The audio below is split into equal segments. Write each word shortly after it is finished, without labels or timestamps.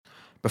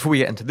Before we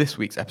get into this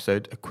week's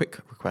episode, a quick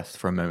request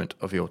for a moment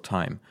of your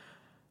time.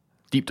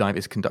 Deep Dive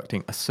is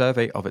conducting a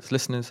survey of its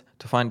listeners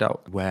to find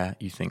out where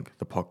you think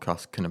the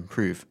podcast can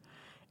improve.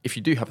 If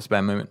you do have a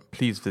spare moment,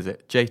 please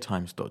visit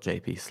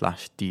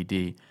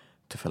jtimes.jp/dd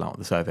to fill out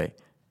the survey.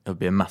 It'll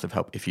be a massive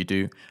help if you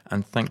do,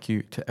 and thank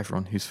you to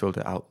everyone who's filled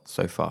it out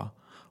so far.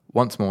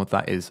 Once more,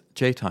 that is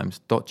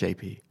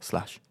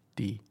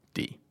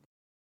jtimes.jp/dd.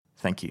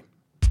 Thank you.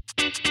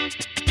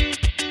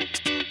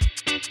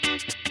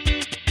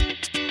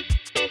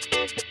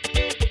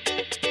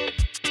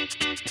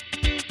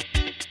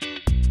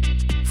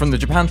 From the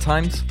Japan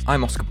Times,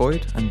 I'm Oscar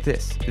Boyd, and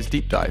this is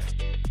Deep Dive.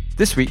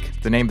 This week,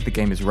 the name of the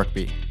game is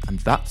rugby, and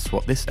that's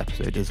what this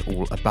episode is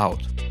all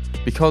about.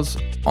 Because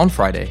on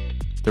Friday,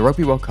 the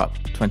Rugby World Cup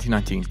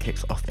 2019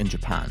 kicks off in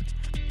Japan,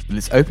 with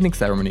its opening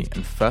ceremony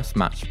and first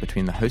match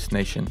between the host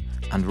nation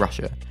and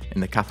Russia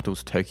in the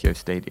capital's Tokyo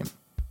Stadium.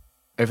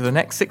 Over the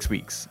next 6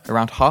 weeks,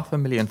 around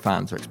 500,000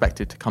 fans are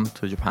expected to come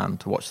to Japan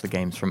to watch the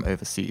games from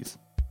overseas,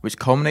 which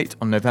culminate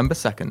on November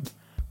 2nd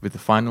with the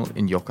final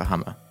in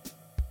Yokohama.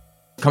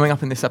 Coming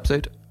up in this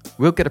episode,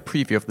 we'll get a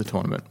preview of the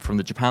tournament from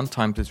the Japan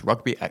Times'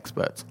 rugby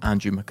experts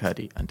Andrew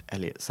McCurdy and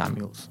Elliot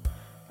Samuels.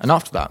 And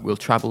after that, we'll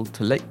travel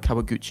to Lake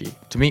Kawaguchi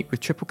to meet with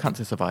triple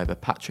cancer survivor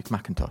Patrick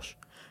McIntosh,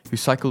 who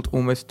cycled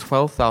almost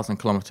 12,000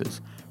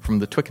 kilometres from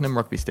the Twickenham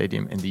Rugby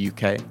Stadium in the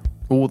UK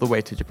all the way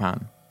to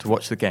Japan to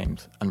watch the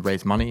games and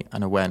raise money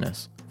and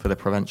awareness for the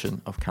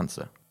prevention of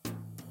cancer.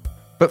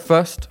 But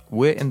first,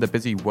 we're in the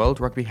busy World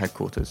Rugby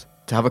headquarters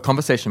to have a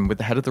conversation with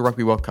the head of the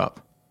Rugby World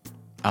Cup,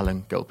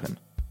 Alan Gilpin.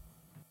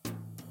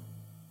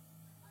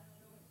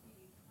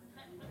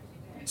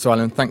 So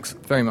Alan, thanks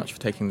very much for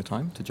taking the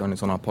time to join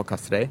us on our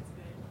podcast today.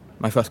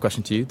 My first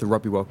question to you, the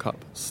Rugby World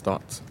Cup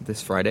starts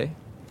this Friday.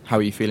 How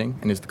are you feeling,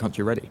 and is the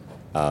country ready?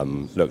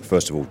 Look,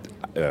 first of all,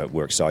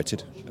 we're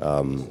excited.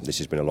 This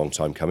has been a long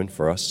time coming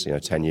for us.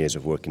 10 years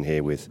of working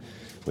here with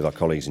our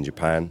colleagues in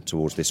Japan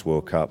towards this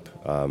World Cup.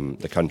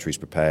 The country's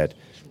prepared.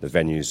 The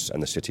venues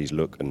and the cities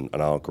look and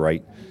are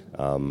great.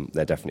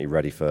 They're definitely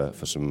ready for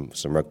some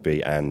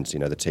rugby, and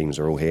the teams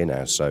are all here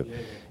now. So,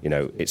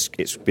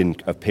 it's been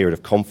a period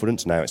of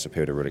confidence. Now it's a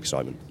period of real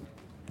excitement.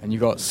 And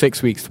you've got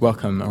 6 weeks to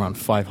welcome around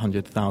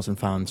 500,000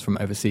 fans from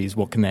overseas.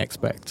 What can they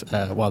expect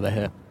while they're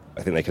here?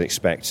 I think they can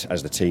expect,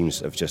 as the teams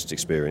have just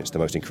experienced, the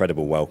most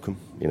incredible welcome.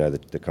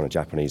 The kind of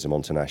Japanese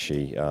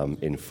Omotenashi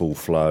in full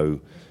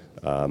flow.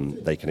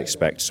 They can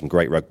expect some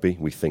great rugby.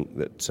 We think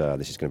that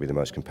this is going to be the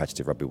most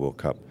competitive Rugby World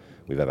Cup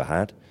we've ever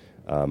had.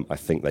 I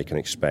think they can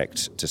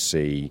expect to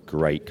see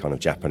great kind of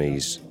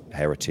Japanese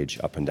heritage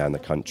up and down the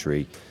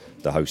country.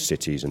 The host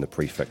cities and the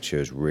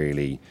prefectures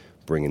really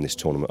bringing this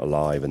tournament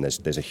alive, and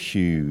there's a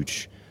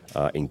huge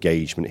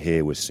engagement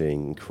here. We're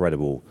seeing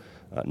incredible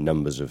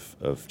numbers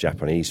of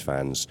Japanese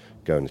fans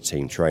going to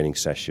team training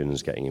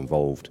sessions, getting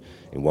involved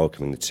in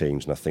welcoming the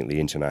teams, and I think the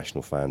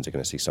international fans are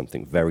going to see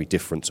something very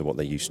different to what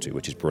they're used to,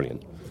 which is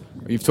brilliant.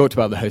 You've talked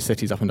about the host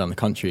cities up and down the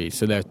country,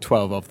 so there are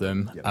 12 of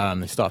them.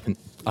 They start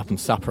up in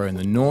Sapporo in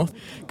the north,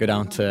 go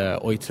down to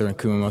Oita and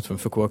Kumamoto and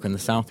Fukuoka in the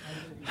south.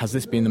 Has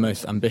this been the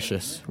most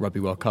ambitious Rugby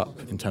World Cup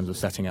in terms of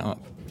setting it up?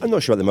 I'm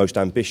not sure about the most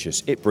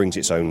ambitious. It brings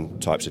its own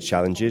types of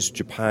challenges.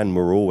 Japan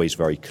were always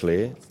very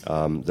clear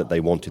that they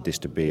wanted this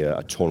to be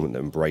a tournament that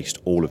embraced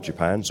all of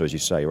Japan. So as you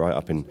say, right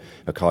up in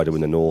Hokkaido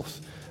in the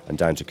north and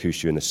down to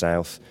Kyushu in the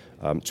south,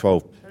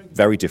 12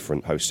 very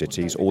different host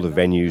cities. All the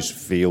venues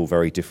feel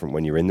very different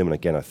when you're in them. And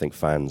again, I think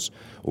fans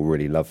will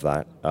really love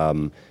that.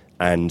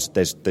 And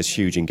there's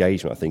huge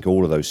engagement. I think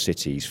all of those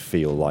cities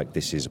feel like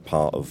this is a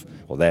part of,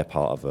 or they're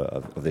part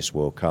of this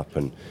World Cup.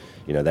 And,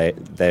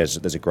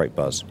 there's a great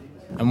buzz.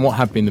 And what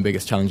have been the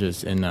biggest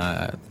challenges in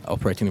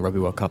operating the Rugby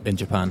World Cup in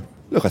Japan?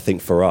 Look, I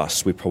think for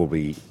us, we're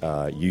probably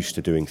used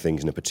to doing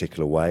things in a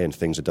particular way, and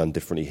things are done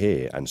differently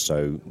here. And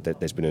so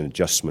there's been an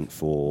adjustment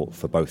for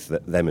both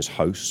them as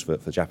hosts, for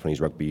Japanese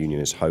Rugby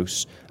Union as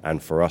hosts,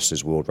 and for us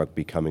as World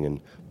Rugby coming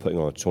and putting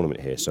on a tournament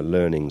here. So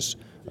learnings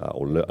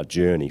or a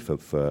journey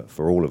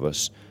for all of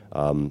us.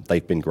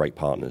 They've been great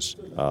partners.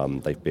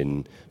 They've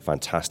been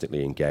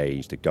fantastically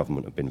engaged. The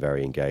government have been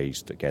very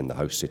engaged. Again, the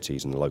host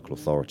cities and the local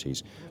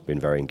authorities have been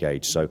very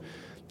engaged. So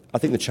I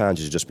think the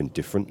challenges have just been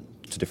different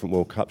to different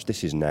World Cups.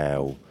 This is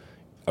now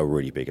a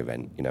really big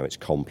event. It's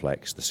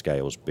complex. The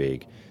scale's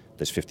big.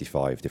 There's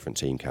 55 different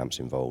team camps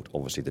involved.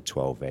 Obviously, the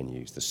 12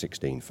 venues, the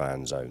 16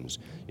 fan zones.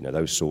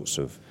 Those sorts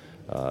of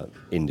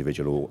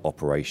individual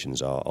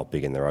operations are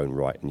big in their own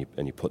right,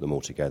 and you put them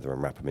all together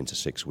and wrap them into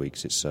 6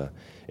 weeks.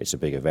 It's a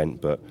big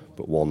event, but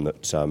one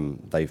that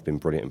they've been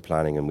brilliant in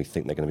planning, and we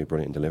think they're going to be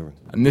brilliant in delivering.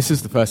 And this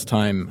is the first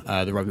time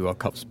the Rugby World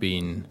Cup's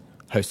been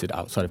hosted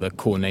outside of the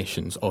core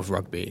nations of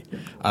rugby.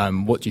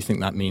 What do you think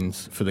that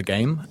means for the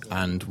game,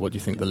 and what do you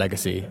think the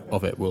legacy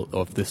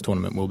of this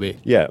tournament will be?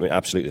 Yeah,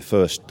 absolutely.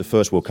 The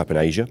first World Cup in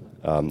Asia,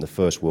 the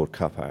first World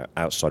Cup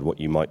outside what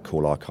you might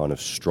call our kind of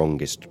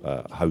strongest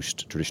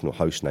traditional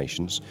host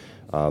nations.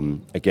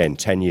 Again,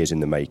 10 years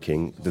in the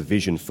making. The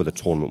vision for the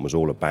tournament was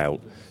all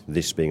about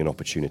this being an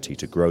opportunity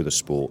to grow the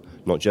sport,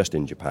 not just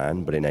in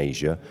Japan, but in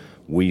Asia.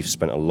 We've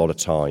spent a lot of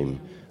time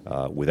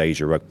with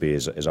Asia Rugby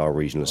as our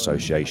regional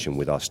association,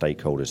 with our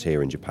stakeholders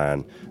here in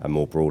Japan, and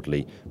more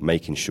broadly,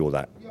 making sure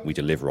that we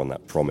deliver on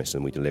that promise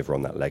and we deliver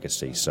on that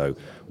legacy. So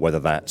whether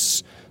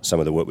that's some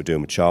of the work we're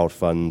doing with Child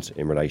Fund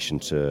in relation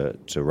to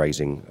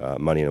raising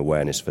money and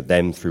awareness for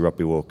them through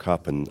Rugby World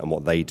Cup and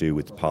what they do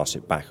with Pass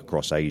It Back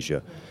across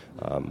Asia,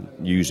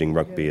 using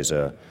rugby as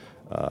a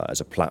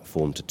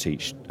platform to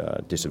teach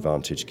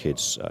disadvantaged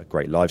kids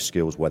great life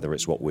skills, whether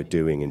it's what we're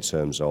doing in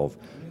terms of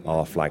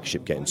our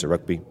flagship Get Into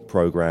Rugby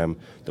programme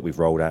that we've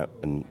rolled out,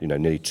 and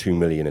nearly 2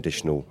 million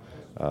additional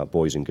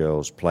boys and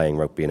girls playing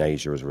rugby in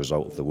Asia as a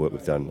result of the work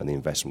we've done and the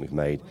investment we've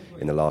made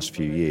in the last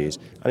few years.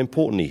 And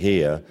importantly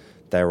here,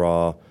 there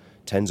are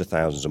tens of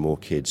thousands of more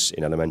kids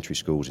in elementary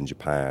schools in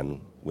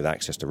Japan with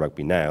access to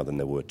rugby now than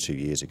there were 2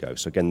 years ago.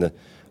 So again,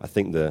 I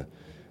think the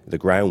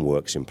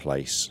groundwork's in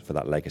place for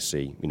that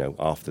legacy,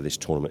 after this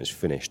tournament is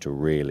finished, to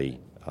really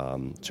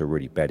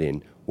bed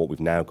in. What we've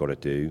now got to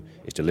do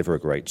is deliver a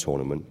great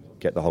tournament,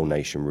 get the whole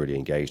nation really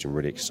engaged and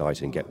really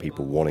excited, and get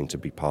people wanting to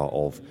be part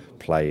of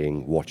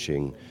playing,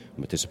 watching,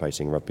 and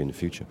participating in rugby in the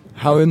future.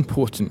 How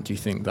important do you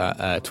think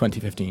that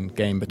 2015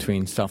 game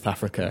between South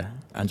Africa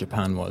and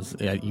Japan was?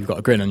 You've got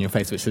a grin on your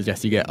face, which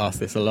suggests you get asked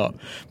this a lot.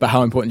 But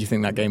how important do you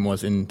think that game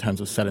was in terms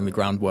of setting the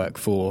groundwork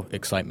for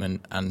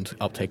excitement and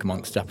uptake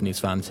amongst Japanese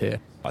fans here?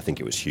 I think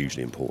it was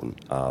hugely important.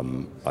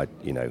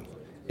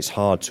 It's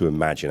hard to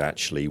imagine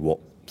actually what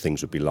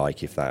things would be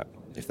like if that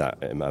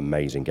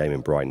amazing game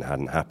in Brighton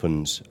hadn't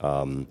happened.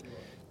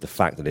 The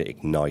fact that it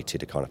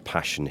ignited a kind of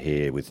passion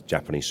here with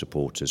Japanese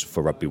supporters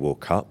for Rugby World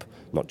Cup,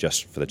 not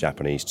just for the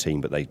Japanese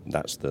team, but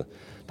that's the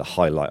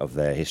highlight of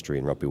their history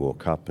in Rugby World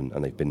Cup, and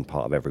they've been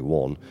part of every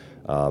one.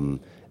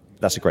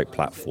 That's a great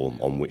platform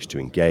on which to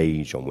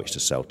engage, on which to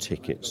sell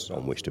tickets,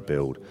 on which to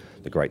build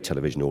the great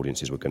television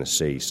audiences we're going to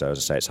see. So as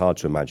I say, it's hard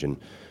to imagine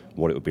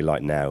what it would be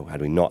like now had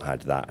we not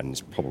had that, and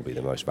it's probably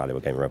the most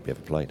valuable game of rugby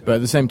ever played. But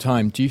at the same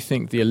time, do you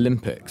think the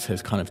Olympics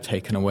has kind of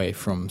taken away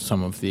from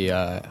some of the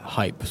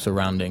hype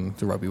surrounding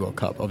the Rugby World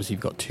Cup? Obviously,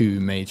 you've got two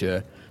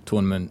major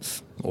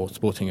tournaments or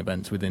sporting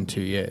events within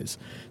 2 years.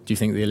 Do you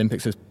think the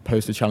Olympics has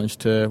posed a challenge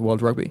to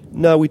world rugby?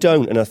 No, we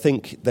don't, and I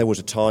think there was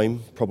a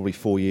time, probably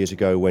 4 years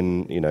ago,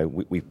 when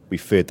we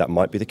feared that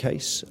might be the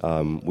case.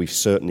 We've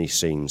certainly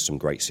seen some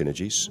great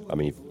synergies. I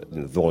mean,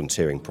 the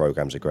volunteering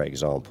program's a great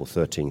example.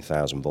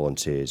 13,000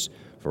 volunteers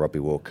for Rugby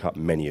World Cup,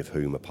 many of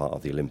whom are part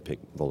of the Olympic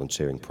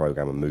volunteering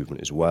program and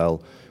movement as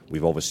well.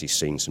 We've obviously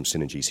seen some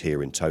synergies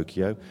here in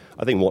Tokyo.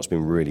 I think what's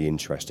been really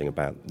interesting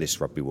about this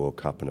Rugby World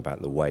Cup and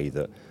about the way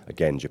that,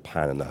 again,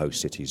 Japan and the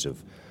host cities have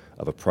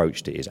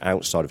approached it is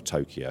outside of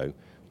Tokyo,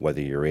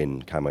 whether you're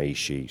in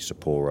Kamaishi,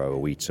 Sapporo,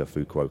 Oita,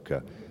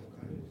 Fukuoka,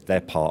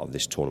 they're part of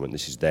this tournament.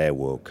 This is their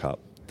World Cup.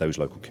 Those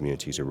local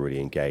communities are really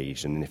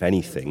engaged. And if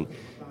anything,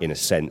 in a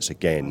sense,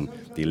 again,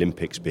 the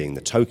Olympics being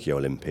the Tokyo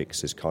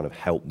Olympics has kind of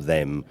helped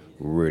them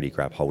really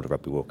grab hold of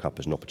Rugby World Cup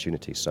as an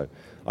opportunity. So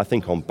I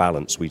think on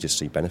balance, we just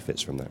see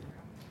benefits from that.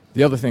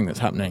 The other thing that's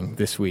happening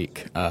this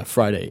week,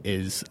 Friday,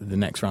 is the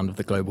next round of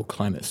the global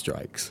climate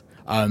strikes.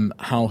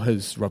 How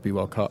has Rugby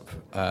World Cup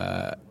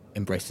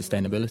embraced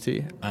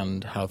sustainability,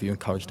 and how have you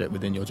encouraged it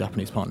within your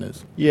Japanese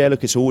partners? Yeah,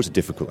 look, it's always a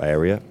difficult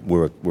area.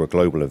 We're a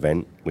global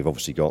event. We've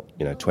obviously got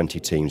 20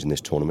 teams in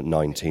this tournament,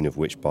 19 of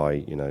which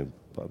by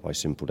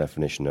simple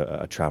definition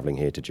are travelling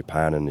here to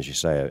Japan, and as you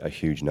say, a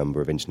huge number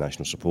of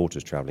international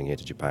supporters travelling here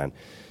to Japan.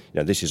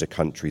 This is a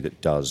country that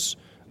does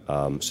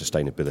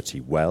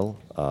sustainability well.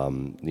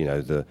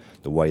 The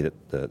way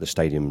that the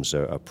stadiums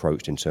are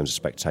approached in terms of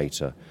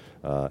spectator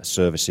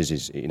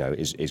services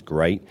is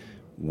great.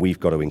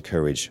 We've got to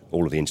encourage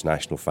all of the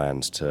international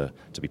fans to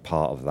be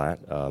part of that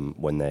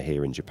when they're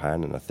here in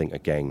Japan, and I think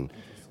again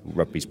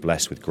rugby's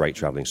blessed with great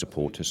travelling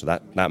supporters, so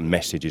that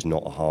message is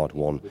not a hard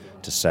one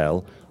to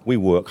sell. We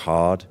work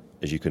hard,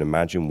 as you can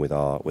imagine, with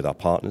our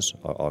partners,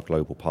 our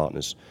global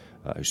partners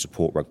who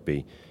support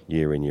rugby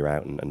year in, year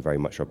out, and very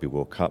much Rugby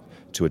World Cup,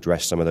 to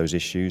address some of those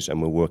issues,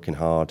 and we're working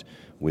hard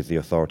with the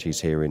authorities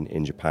here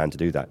in Japan to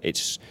do that.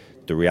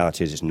 The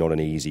reality is it's not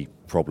an easy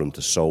problem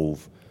to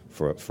solve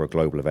for a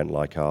global event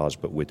like ours,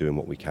 but we're doing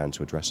what we can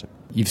to address it.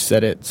 You've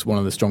said it's one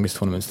of the strongest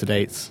tournaments to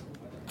date.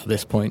 At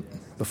this point,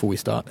 before we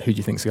start, who do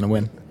you think is going to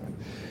win?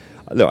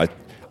 Look,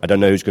 I don't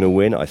know who's going to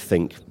win. I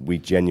think we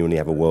genuinely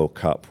have a World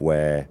Cup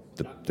where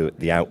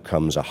the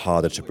outcomes are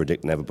harder to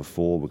predict than ever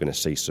before. We're going to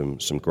see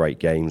some great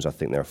games. I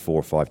think there are 4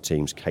 or 5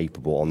 teams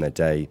capable on their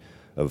day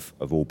of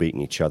all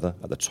beating each other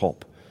at the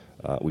top.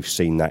 We've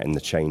seen that in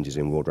the changes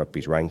in World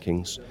Rugby's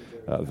rankings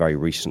very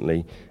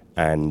recently.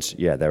 And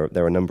yeah, there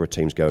are a number of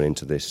teams going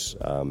into this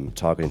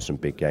targeting some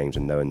big games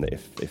and knowing that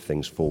if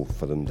things fall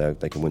for them,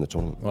 they can win the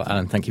tournament. Well,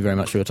 Alan, thank you very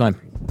much for your time.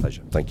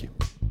 Pleasure. Thank you.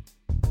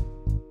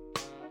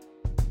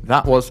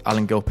 That was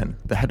Alan Gilpin,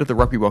 the head of the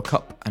Rugby World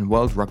Cup and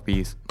World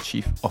Rugby's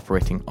Chief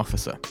Operating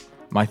Officer.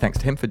 My thanks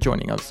to him for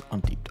joining us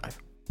on Deep Dive.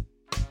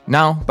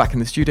 Now, back in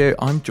the studio,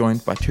 I'm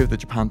joined by 2 of the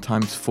Japan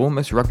Times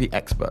foremost rugby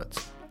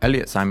experts,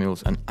 Elliot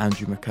Samuels and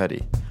Andrew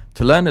McCurdy,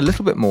 to learn a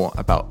little bit more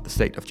about the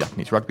state of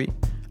Japanese rugby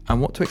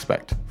and what to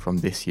expect from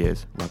this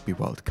year's Rugby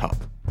World Cup.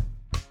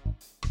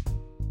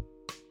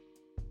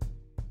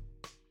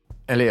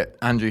 Elliot,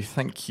 Andrew,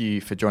 thank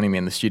you for joining me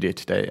in the studio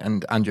today.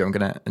 And Andrew, I'm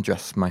going to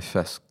address my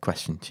first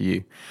question to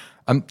you.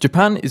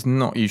 Japan is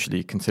not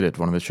usually considered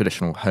one of the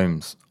traditional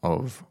homes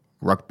of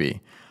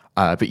rugby,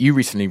 but you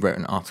recently wrote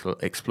an article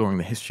exploring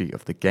the history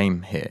of the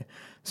game here.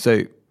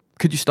 So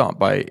could you start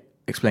by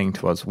explaining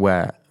to us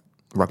where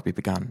rugby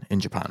began in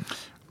Japan?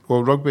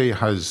 Well, rugby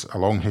has a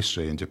long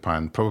history in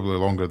Japan, probably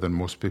longer than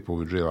most people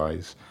would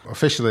realise.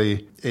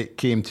 Officially, it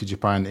came to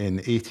Japan in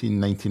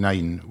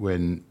 1899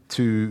 when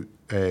two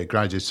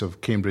graduates of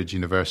Cambridge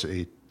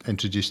University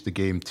introduced the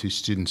game to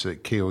students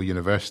at Keio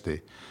University.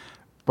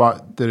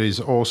 But there is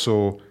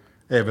also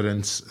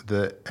evidence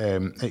that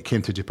it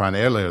came to Japan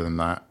earlier than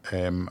that,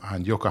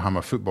 and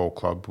Yokohama Football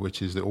Club,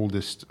 which is the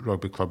oldest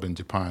rugby club in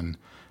Japan,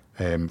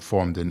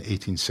 formed in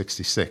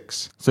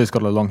 1866. So it's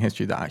got a long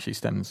history that actually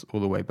stems all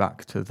the way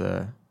back to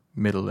the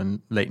middle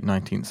and late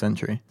 19th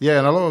century. Yeah,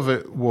 and a lot of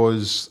it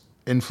was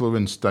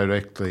influenced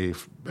directly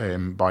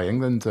by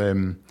England.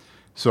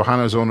 So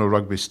Hanazono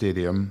Rugby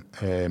Stadium,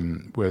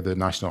 where the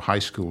National High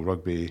School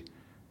rugby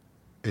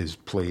is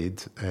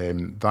played,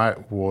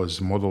 that was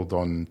modelled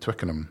on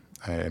Twickenham.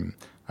 And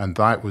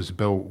that was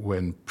built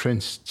when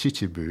Prince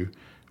Chichibu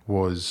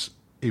was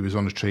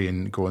on a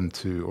train going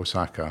to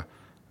Osaka,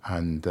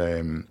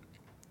 and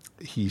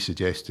he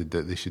suggested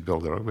that they should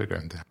build a rugby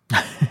ground there.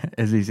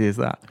 As easy as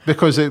that.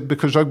 Because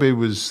rugby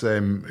was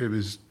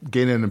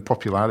gaining in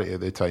popularity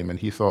at the time, and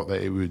he thought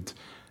that it would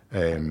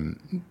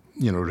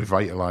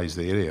revitalise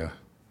the area.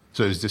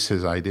 So it was just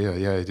his idea.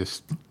 Yeah,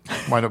 just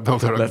why not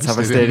build a rugby Let's have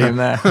a stadium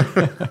there.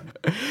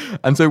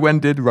 And so when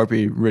did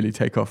rugby really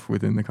take off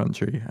within the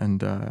country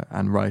and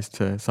rise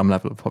to some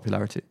level of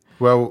popularity?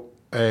 Well,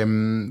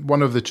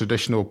 one of the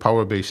traditional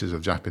power bases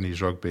of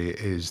Japanese rugby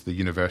is the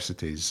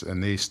universities,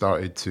 and they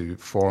started to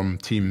form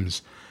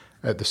teams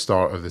at the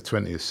start of the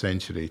 20th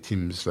century,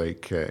 teams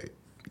like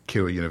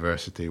Keio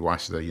University,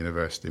 Waseda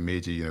University,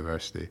 Meiji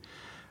University,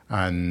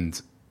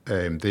 and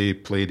they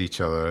played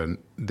each other and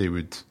they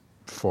would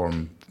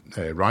form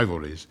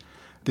rivalries.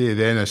 They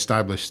then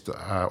established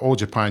All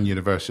Japan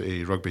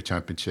University Rugby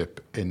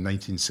Championship in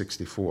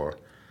 1964.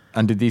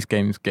 And did these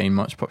games gain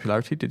much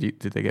popularity?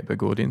 Did they get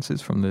big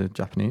audiences from the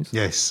Japanese?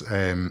 Yes.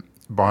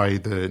 By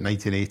the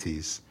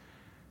 1980s,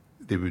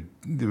 they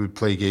would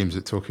play games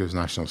at Tokyo's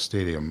National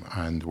Stadium,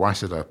 and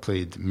Waseda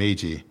played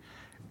Meiji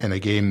in a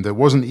game that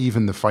wasn't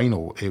even the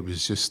final. It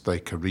was just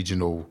like a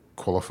regional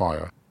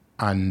qualifier.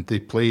 And they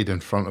played in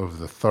front of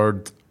the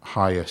third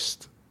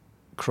highest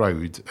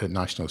crowd at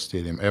National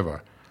Stadium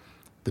ever.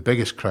 The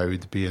biggest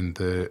crowd being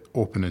the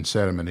opening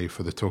ceremony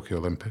for the Tokyo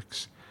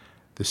Olympics.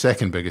 The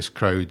second biggest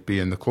crowd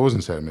being the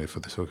closing ceremony for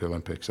the Tokyo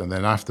Olympics. And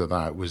then after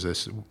that was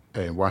this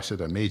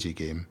Waseda Meiji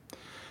game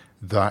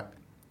that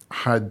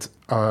had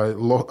a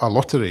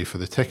lottery for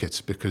the tickets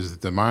because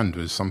the demand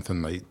was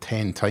something like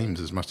 10 times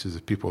as much as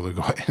the people that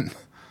got in.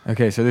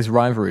 Okay, so this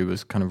rivalry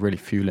was kind of really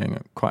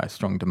fueling quite a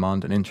strong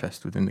demand and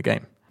interest within the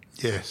game.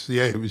 Yes,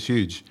 yeah, it was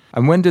huge.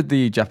 And when did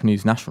the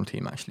Japanese national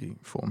team actually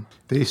form?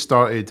 They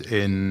started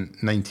in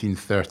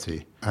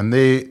 1930, and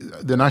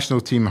the national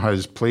team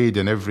has played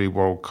in every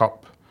World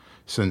Cup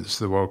since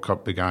the World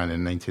Cup began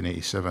in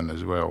 1987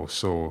 as well.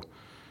 So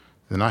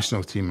the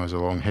national team has a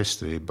long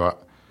history,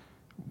 but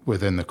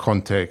within the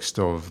context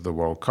of the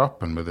World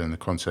Cup and within the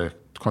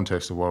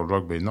context of World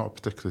Rugby, not a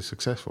particularly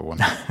successful one.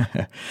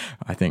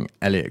 I think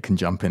Elliot can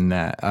jump in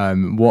there.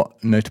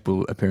 What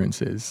notable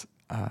appearances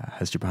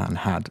has Japan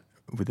had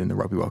within the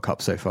Rugby World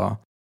Cup so far?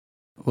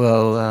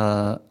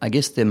 Well, I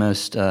guess their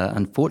most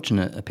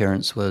unfortunate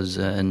appearance was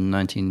in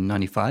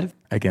 1995.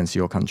 Against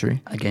your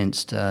country?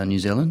 Against New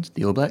Zealand,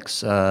 the All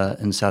Blacks,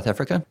 in South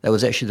Africa. That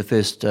was actually the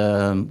first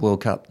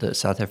World Cup that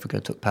South Africa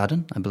took part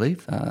in, I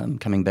believe,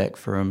 coming back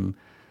from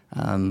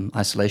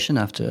isolation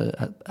after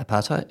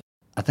apartheid.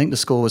 I think the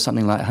score was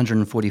something like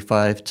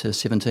 145 to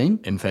 17.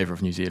 In favour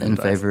of New Zealand. In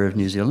favour of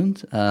New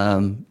Zealand,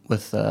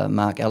 with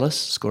Mark Ellis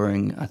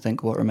scoring, I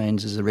think, what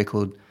remains as a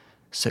record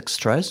 6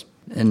 tries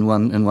in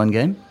one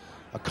game.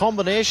 A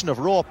combination of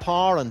raw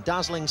power and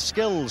dazzling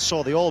skills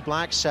saw the All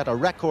Blacks set a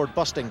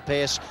record-busting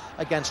pace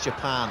against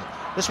Japan.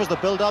 This was the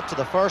build-up to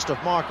the first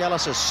of Mark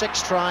Ellis's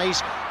 6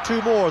 tries,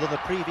 2 more than the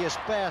previous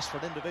best for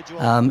an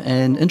individual.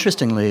 And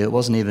interestingly, it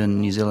wasn't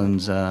even New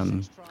Zealand's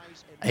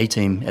A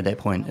team at that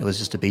point. It was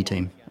just a B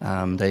team.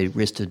 They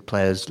rested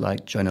players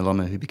like Jonah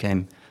Lomu, who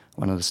became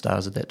one of the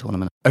stars of that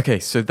tournament. Okay,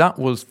 so that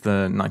was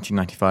the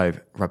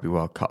 1995 Rugby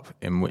World Cup,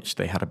 in which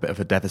they had a bit of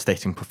a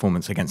devastating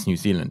performance against New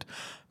Zealand.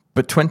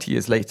 But 20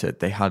 years later,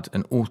 they had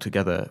an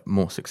altogether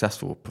more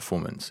successful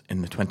performance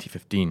in the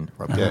 2015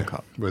 Rugby World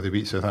Cup. Where they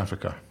beat South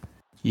Africa.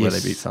 Yes. Where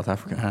they beat South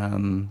Africa.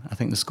 I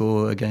think the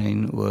score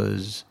again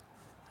was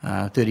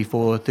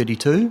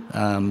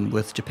 34-32,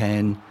 with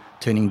Japan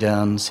turning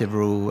down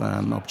several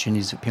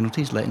opportunities at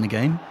penalties late in the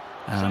game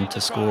to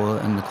score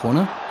in the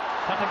corner.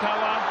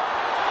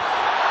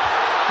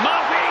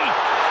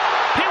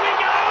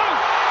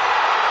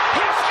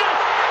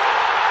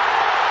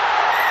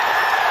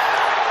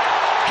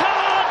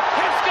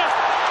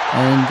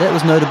 And that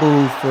was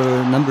notable for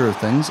a number of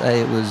things.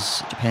 A, it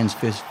was Japan's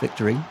first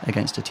victory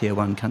against a Tier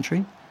 1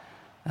 country.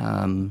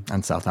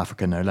 And South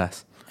Africa, no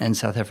less. And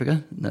South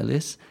Africa, no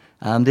less.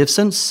 They've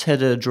since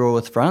had a draw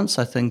with France,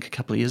 I think, a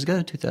couple of years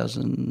ago,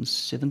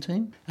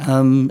 2017.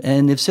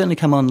 And they've certainly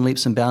come on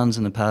leaps and bounds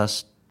in the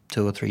past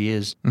 2 or 3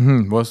 years.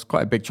 Mm-hmm. Well, it's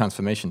quite a big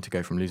transformation to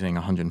go from losing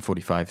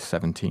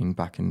 145-17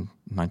 back in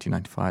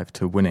 1995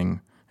 to winning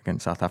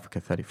against South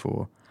Africa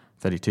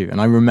 34-32.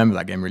 And I remember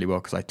that game really well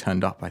because I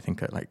turned up, I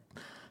think, at like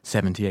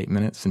 78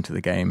 minutes into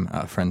the game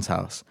at a friend's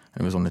house,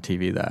 and it was on the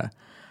TV there.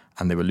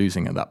 And they were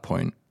losing at that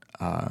point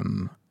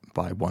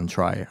by 1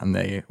 try, and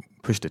they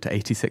pushed it to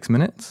 86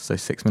 minutes, so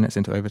 6 minutes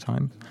into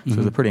overtime. So it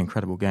was a pretty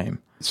incredible game.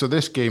 So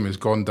this game has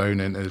gone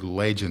down into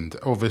legend,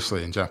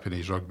 obviously in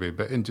Japanese rugby,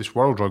 but in just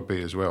world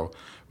rugby as well.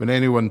 When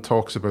anyone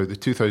talks about the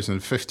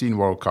 2015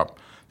 World Cup,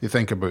 they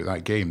think about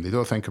that game. They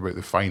don't think about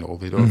the final.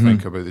 They don't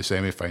think about the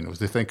semi-finals.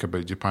 They think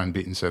about Japan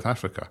beating South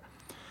Africa.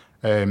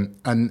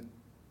 And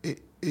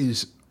it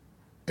is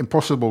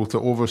impossible to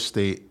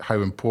overstate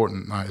how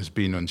important that has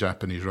been on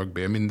Japanese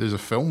rugby. I mean, there's a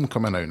film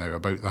coming out now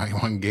about that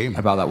one game.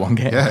 About that one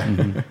game.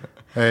 Yeah.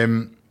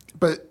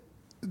 But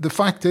the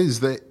fact is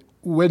that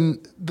when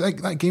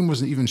that game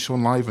wasn't even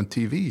shown live on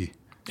TV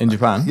In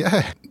Japan?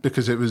 yeah,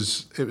 because it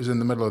was in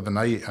the middle of the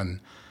night, and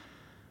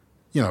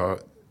you know,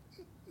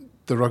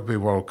 the Rugby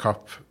World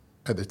Cup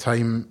at the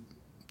time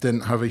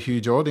didn't have a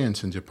huge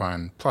audience in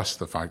Japan. Plus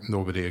the fact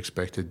nobody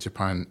expected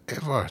Japan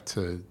ever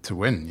to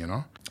win, you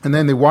know. And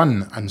then they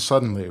won, and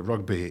suddenly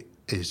rugby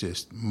is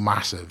just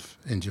massive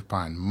in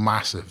Japan,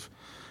 massive,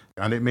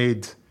 and it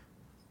made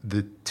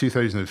the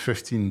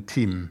 2015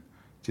 team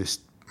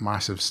just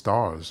massive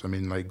stars. I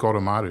mean, like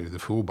Goromaru, the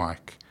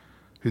fullback,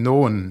 who no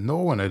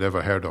one had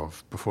ever heard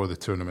of before the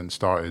tournament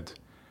started.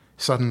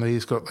 Suddenly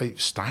he's got like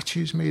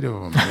statues made of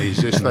him. And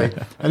he's just like,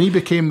 and he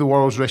became the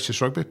world's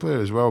richest rugby player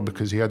as well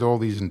because he had all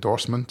these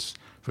endorsements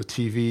for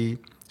TV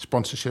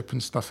sponsorship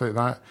and stuff like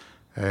that.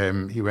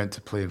 He went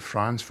to play in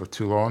France for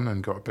Toulon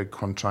and got a big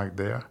contract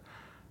there.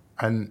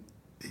 And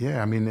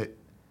yeah, I mean,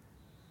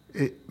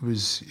 it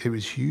was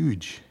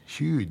huge.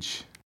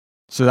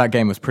 So that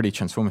game was pretty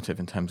transformative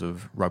in terms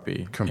of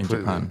rugby in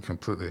Japan.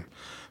 Completely.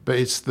 But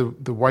it's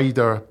the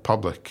wider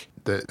public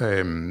that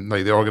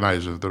like the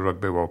organisers of the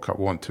Rugby World Cup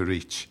want to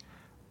reach.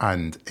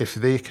 And if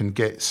they can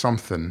get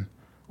something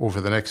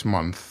over the next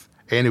month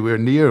anywhere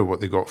near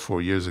what they got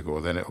 4 years ago,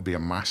 then it'll be a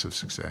massive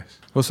success.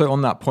 Well, so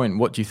on that point,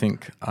 what do you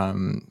think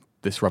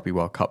this Rugby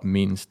World Cup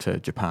means to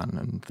Japan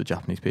and the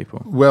Japanese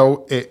people?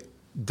 Well, it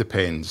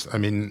depends. I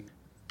mean,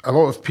 a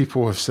lot of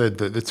people have said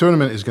that the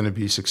tournament is going to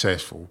be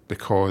successful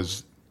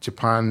because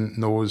Japan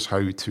knows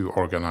how to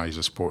organise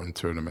a sporting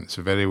tournament. It's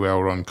a very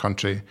well-run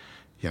country.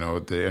 You know,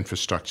 the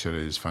infrastructure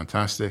is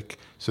fantastic,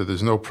 so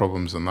there's no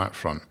problems on that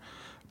front.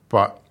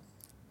 But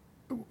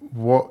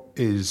what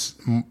is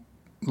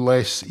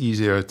less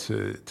easier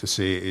to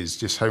say is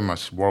just how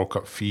much World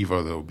Cup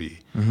fever there'll be,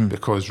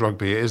 because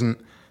rugby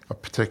isn't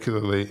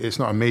it's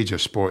not a major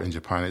sport in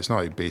Japan. It's not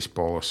like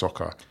baseball or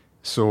soccer.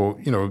 So,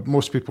 you know,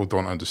 most people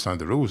don't understand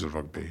the rules of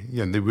rugby.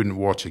 Yeah, and they wouldn't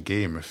watch a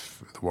game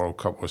if the World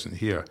Cup wasn't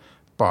here.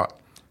 But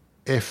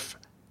if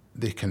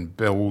they can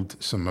build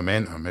some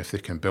momentum, if they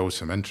can build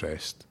some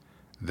interest,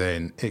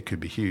 then it could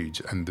be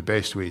huge. And the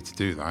best way to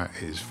do that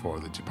is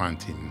for the Japan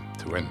team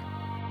to win.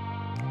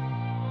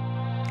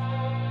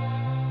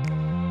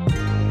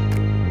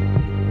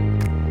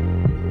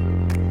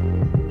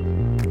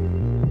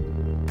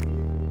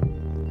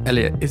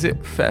 Elliot, is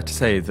it fair to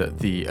say that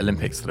the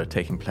Olympics that are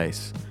taking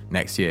place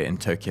next year in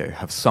Tokyo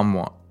have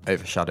somewhat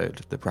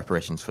overshadowed the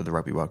preparations for the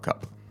Rugby World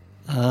Cup?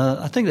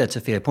 I think that's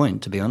a fair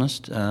point, to be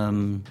honest. I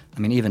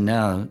mean, even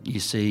now you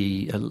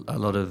see a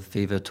lot of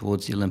fever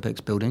towards the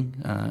Olympics building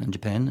in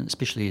Japan,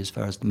 especially as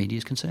far as the media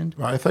is concerned.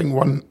 Well, I think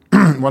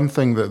one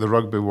thing that the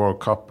Rugby World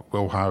Cup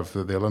will have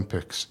that the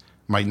Olympics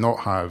might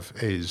not have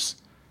is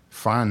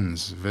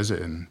fans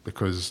visiting,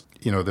 because,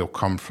 you know, they'll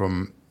come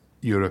from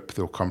Europe,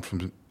 they'll come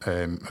from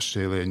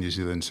Australia, New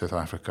Zealand, South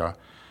Africa,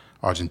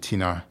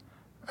 Argentina,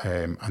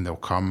 and they'll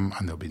come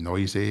and they'll be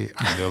noisy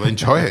and they'll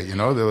enjoy it, you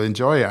know, they'll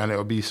enjoy it, and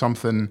it'll be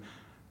something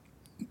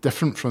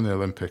different from the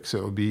Olympics.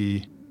 It'll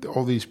be,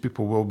 all these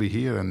people will be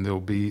here and they'll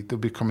be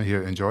coming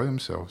here to enjoy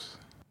themselves.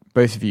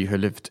 Both of you who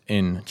lived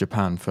in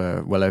Japan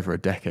for well over a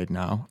decade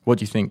now, what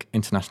do you think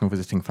international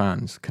visiting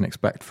fans can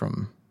expect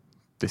from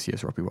this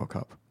year's Rugby World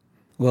Cup?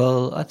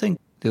 Well, I think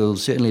there will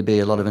certainly be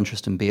a lot of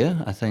interest in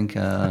beer. I think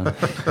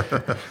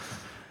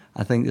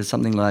there's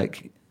something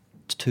like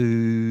 2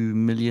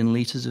 million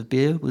litres of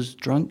beer was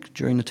drunk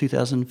during the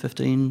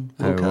 2015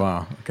 World Cup. Oh,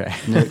 wow, okay.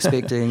 And they're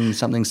expecting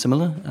something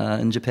similar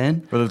in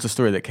Japan. Well, there was a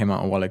story that came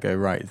out a while ago,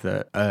 right,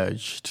 that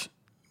urged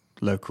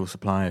local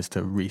suppliers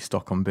to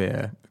restock on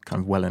beer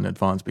kind of well in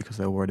advance because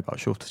they were worried about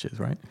shortages,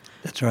 right?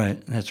 That's right.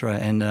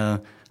 And I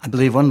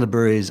believe one of the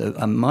breweries,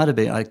 might have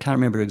been, I can't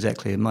remember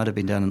exactly, it might have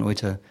been down in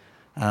Oita,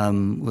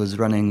 was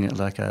running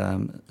like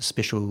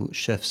special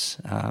shifts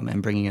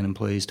and bringing in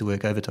employees to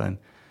work overtime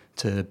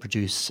to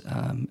produce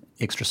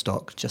extra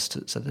stock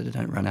so that they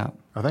don't run out.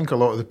 I think a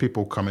lot of the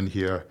people coming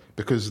here,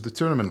 because the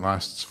tournament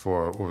lasts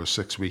for over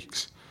 6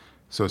 weeks,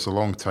 so it's a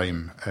long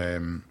time.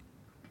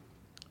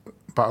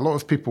 but a lot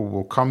of people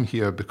will come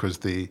here because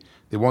they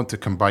want to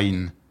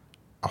combine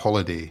a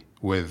holiday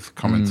with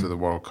coming to the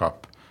World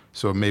Cup.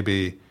 So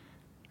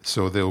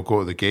they'll go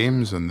to the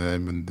games, and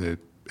then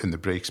in the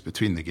breaks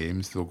between the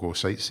games, they'll go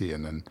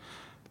sightseeing, and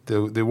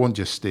they won't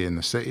just stay in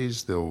the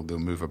cities. They'll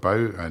move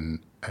about, and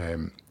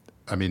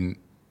I mean,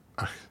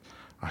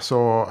 I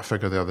saw a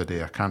figure the other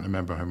day. I can't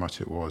remember how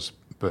much it was,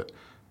 but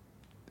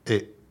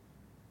it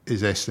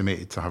is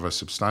estimated to have a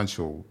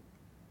substantial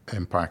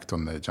impact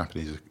on the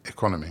Japanese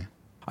economy.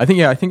 I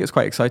think it's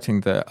quite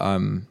exciting that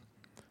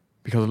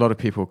because a lot of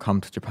people come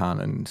to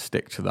Japan and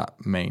stick to that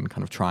main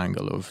kind of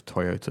triangle of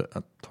Tokyo,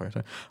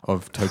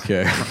 of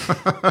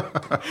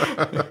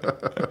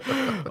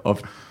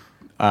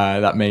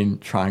that main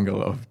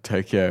triangle of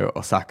Tokyo,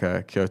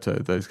 Osaka, Kyoto,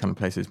 those kind of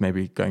places,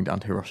 maybe going down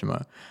to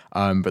Hiroshima.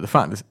 But the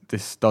fact that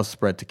this does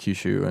spread to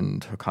Kyushu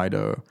and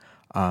Hokkaido,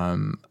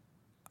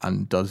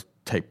 and does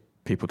take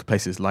people to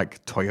places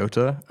like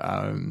Toyota,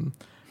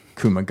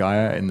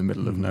 Kumagaya in the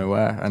middle of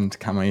nowhere, and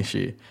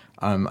Kamaishi.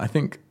 I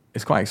think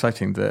it's quite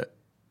exciting that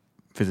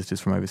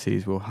visitors from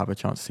overseas will have a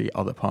chance to see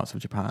other parts of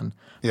Japan.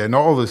 Yeah,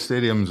 not all the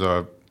stadiums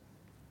are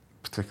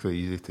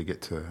particularly easy to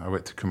get to. I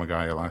went to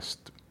Kumagaya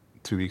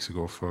 2 weeks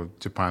ago for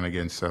Japan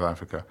against South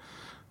Africa.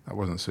 That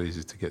wasn't so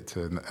easy to get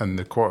to. And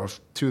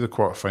two of the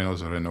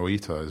quarterfinals are in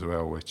Oita as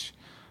well, which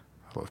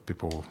a lot of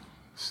people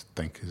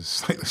think is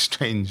slightly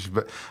strange.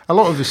 But a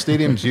lot of the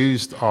stadiums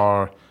used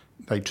are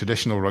like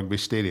traditional rugby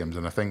stadiums,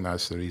 and I think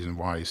that's the reason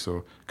why.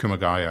 So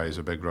Kumagaya is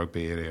a big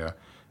rugby area.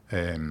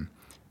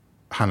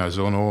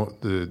 Hanazono,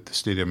 the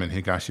stadium in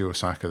Higashi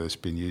Osaka that's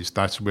been used,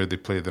 that's where they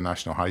play the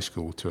national high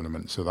school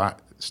tournament. So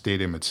that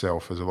stadium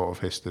itself has a lot of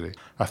history.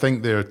 I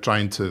think they're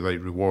trying to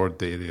reward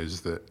the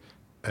areas that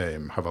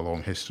have a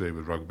long history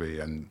with rugby,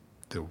 and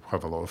they'll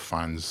have a lot of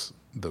fans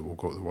that will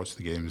go to watch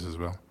the games as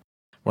well.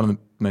 One of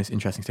the most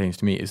interesting stadiums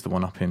to me is the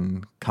one up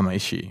in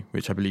Kamaishi,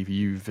 which I believe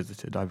you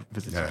visited. I've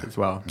visited as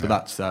well. So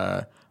that's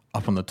up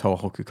on the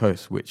Tohoku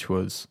coast, which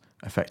was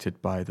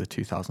affected by the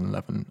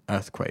 2011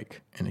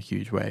 earthquake in a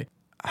huge way.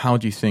 How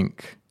do you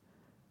think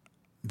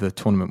the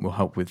tournament will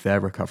help with their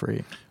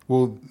recovery?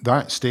 Well,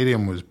 that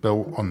stadium was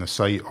built on the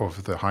site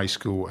of the high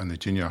school and the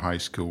junior high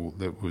school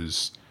that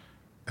was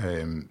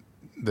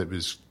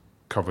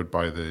covered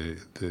by the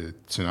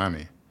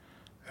tsunami.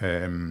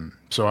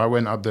 So I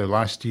went up there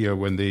last year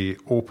when they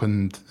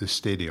opened the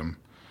stadium,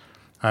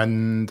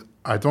 and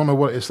I don't know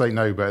what it's like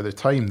now, but at the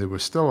time there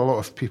was still a lot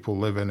of people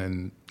living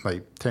in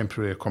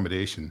temporary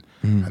accommodation,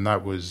 and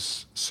that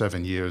was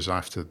 7 years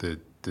after the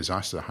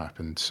disaster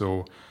happened.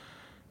 So,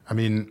 I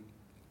mean,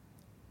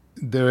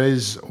 there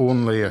is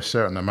only a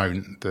certain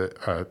amount that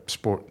a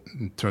sport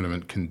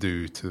tournament can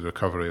do to the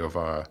recovery of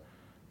an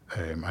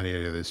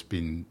area that's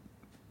been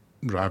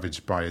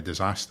ravaged by a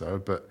disaster.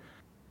 But,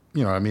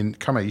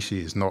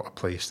 Kamaishi is not a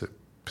place that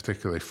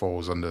particularly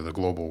falls under the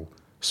global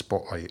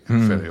spotlight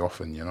very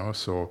often,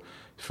 So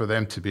for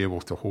them to be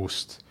able to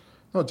host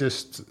not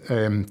just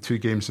 2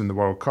 games in the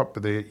World Cup,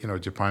 but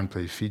Japan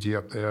played Fiji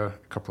up there a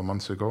couple of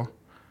months ago.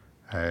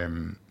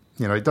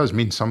 It does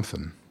mean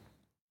something.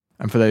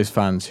 And for those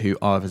fans who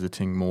are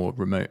visiting more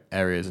remote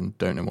areas and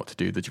don't know what to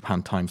do, the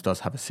Japan Times does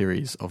have a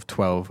series of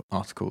 12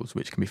 articles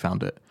which can be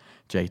found at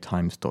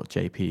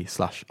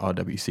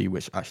jtimes.jp/RWC,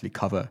 which actually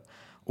cover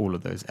all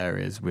of those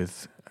areas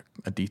with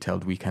a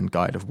detailed weekend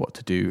guide of what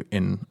to do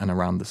in and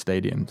around the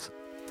stadiums.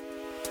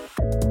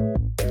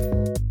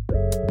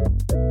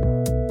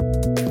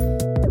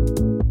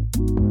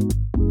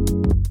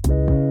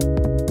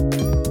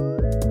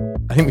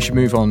 I think we should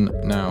move on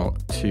now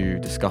to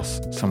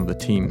discuss some of the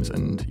teams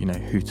and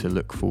who to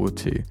look forward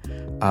to.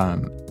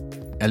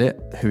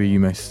 Elliot, who are you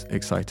most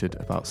excited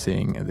about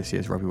seeing at this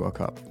year's Rugby World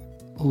Cup?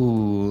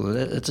 Ooh,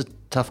 it's a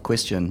tough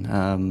question.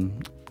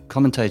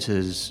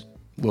 Commentators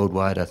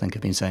worldwide, I think,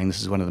 have been saying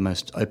this is one of the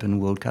most open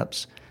World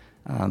Cups,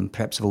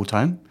 perhaps of all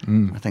time.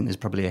 I think there's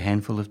probably a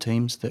handful of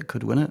teams that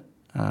could win it.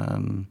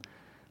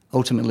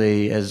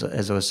 Ultimately, as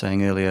I was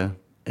saying earlier,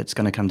 it's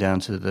going to come down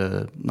to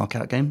the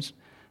knockout games.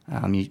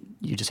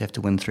 You just have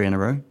to win 3 in a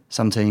row.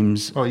 Some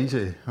teams... Oh,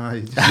 easy.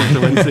 You just have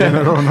to win 3 in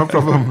a row, no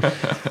problem.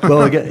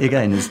 Well,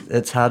 again,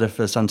 it's harder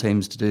for some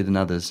teams to do than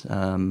others.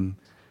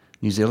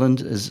 New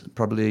Zealand is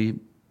probably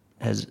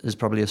a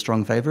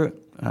strong favourite,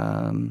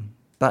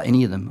 but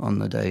any of them on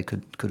the day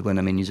could win.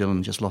 I mean, New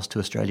Zealand just lost to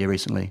Australia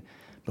recently,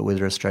 but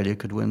whether Australia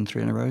could win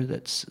 3 in a row,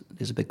 there's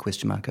a big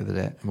question mark over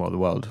that. Well, the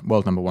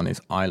world number 1 is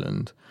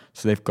Ireland,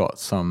 so they've got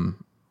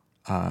some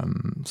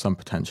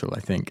potential.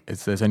 I think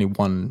there's only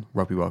one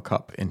Rugby World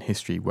Cup in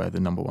history where the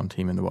number 1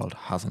 team in the world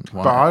hasn't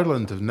won. But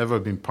Ireland have never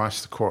been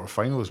past the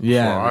quarterfinals before.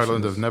 Yeah,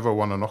 Ireland have never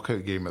won a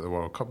knockout game at the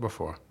World Cup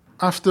before.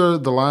 After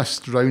the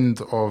last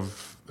round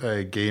of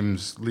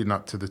games leading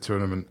up to the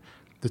tournament,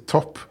 the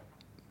top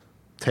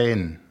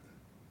 10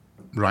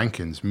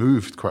 rankings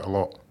moved quite a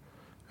lot.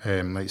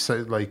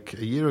 Like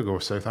a year ago,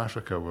 South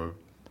Africa were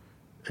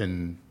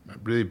in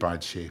really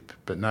bad shape,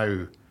 but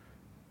now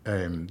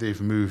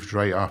they've moved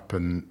right up,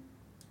 and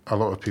a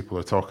lot of people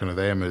are talking of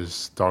them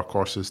as dark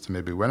horses to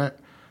maybe win it.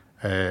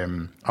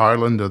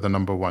 Ireland are the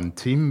number 1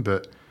 team,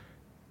 but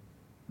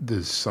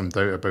there's some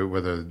doubt about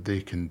whether they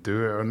can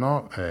do it or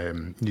not.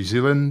 New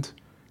Zealand,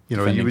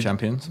 defending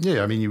champions.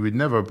 Yeah, I mean, you would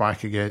never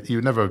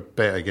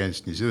bet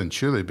against New Zealand,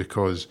 surely,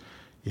 because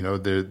they were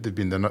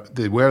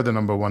the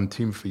number one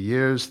team for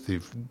years.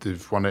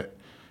 They've won it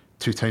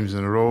 2 times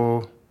in a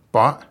row,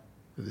 but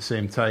at the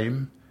same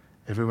time,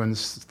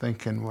 everyone's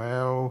thinking,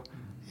 well,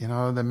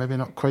 they're maybe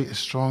not quite as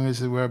strong as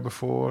they were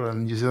before,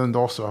 and New Zealand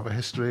also have a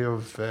history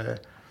of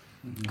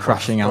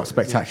crashing out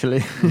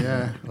spectacularly.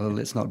 Yeah. Well,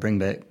 let's not bring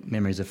back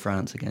memories of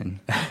France again.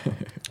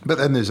 But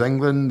then there's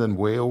England and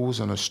Wales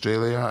and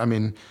Australia. I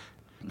mean,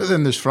 but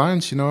then there's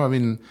France. I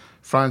mean,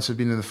 France have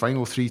been in the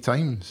final 3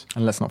 times.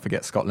 And let's not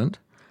forget Scotland.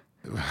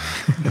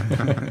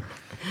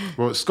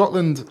 Well,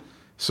 Scotland.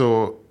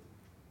 So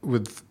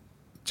with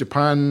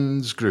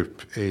Japan's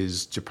group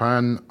is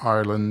Japan,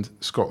 Ireland,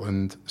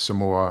 Scotland,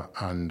 Samoa,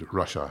 and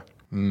Russia.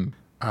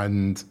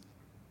 And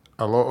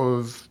a lot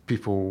of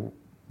people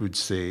would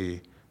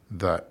say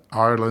that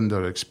Ireland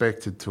are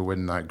expected to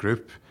win that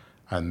group,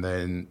 and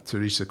then to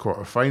reach the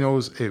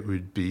quarterfinals, it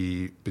would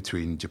be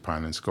between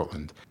Japan and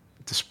Scotland.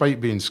 Despite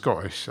being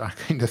Scottish, I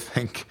kind of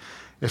think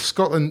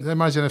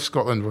imagine if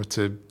Scotland were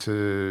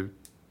to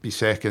be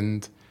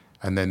second,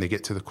 and then they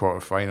get to the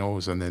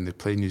quarterfinals, and then they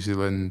play New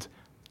Zealand.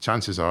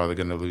 Chances are they're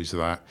going to lose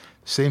that.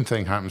 Same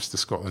thing happens to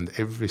Scotland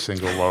every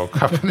single World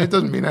Cup, and it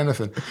doesn't mean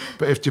anything.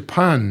 But if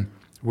Japan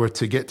were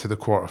to get to the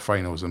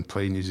quarterfinals and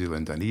play New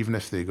Zealand, and even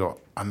if they got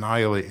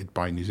annihilated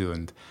by New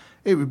Zealand,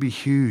 it would be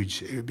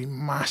huge. It would be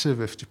massive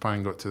if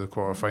Japan got to the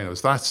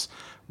quarterfinals. That's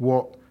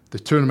what the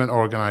tournament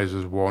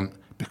organisers want,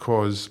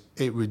 because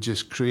it would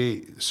just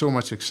create so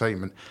much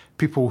excitement.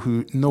 People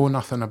who know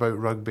nothing about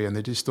rugby and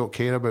they just don't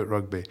care about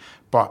rugby,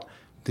 but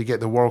they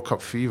get the World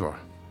Cup fever.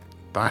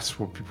 That's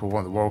what people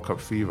want, the World Cup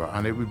fever,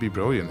 and it would be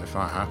brilliant if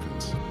that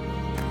happens.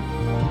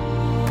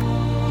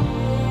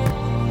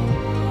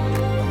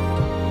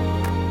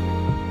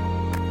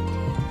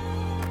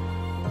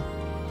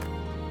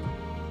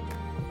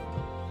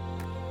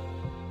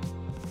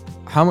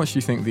 How much do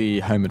you think the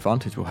home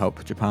advantage will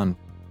help Japan?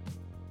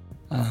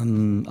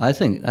 I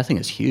think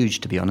it's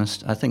huge, to be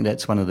honest. I think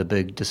that's one of the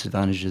big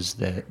disadvantages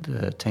that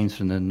the teams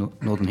from the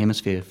Northern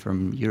Hemisphere,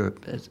 from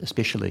Europe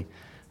especially,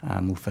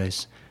 will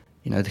face.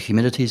 The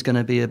humidity is going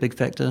to be a big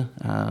factor.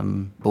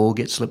 Ball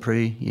gets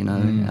slippery,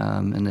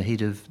 in the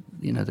heat of,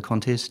 the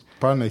contest.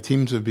 Apparently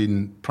teams have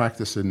been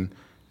practicing,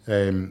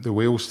 the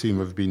Wales team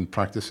have been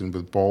practicing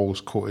with balls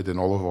coated in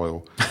olive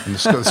oil, and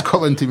the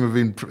Scotland team have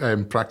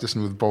been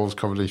practicing with balls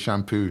covered in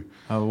shampoo.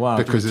 Oh wow!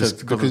 Because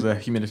of the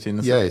humidity in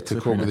the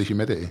to cope with the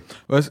humidity.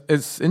 Well,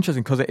 it's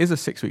interesting because it is a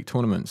 6-week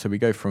tournament, so we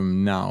go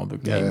from now the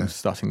games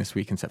starting this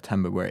week in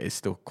September, where it is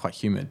still quite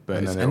humid,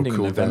 but it's ending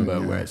in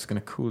November, where it's going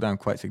to cool down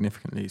quite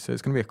significantly. So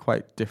it's going to be a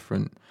quite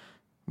different,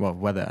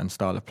 weather and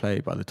style of play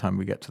by the time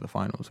we get to the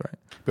finals, right?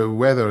 But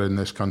weather in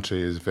this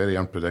country is very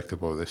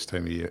unpredictable this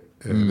time of year.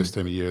 This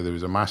time of year, there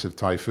was a massive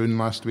typhoon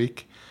last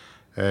week,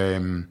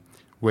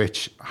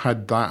 which,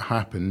 had that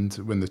happened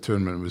when the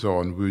tournament was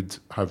on, would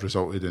have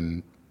resulted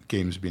in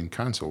games being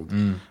cancelled.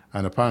 And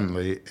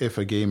apparently, if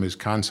a game is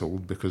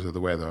cancelled because of the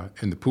weather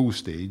in the pool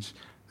stage,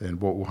 then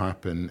what will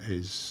happen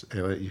is,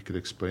 Elliot, you could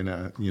explain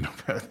it,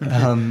 better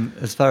than me.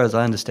 As far as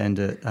I understand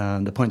it,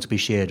 the points will be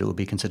shared. It will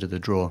be considered a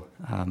draw,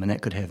 and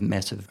that could have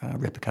massive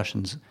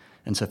repercussions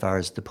insofar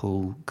as the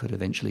pool could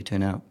eventually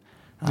turn out.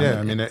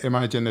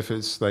 Imagine if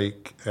it's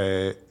like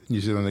New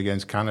Zealand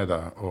against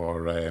Canada,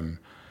 or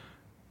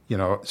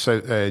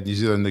New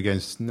Zealand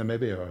against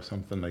Namibia or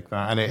something like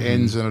that, and it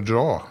ends in a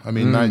draw. I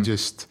mean, that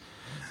just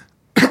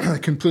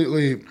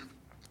completely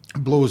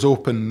blows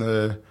open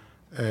the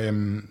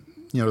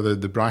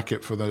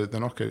bracket for the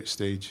knockout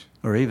stage.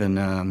 Or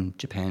even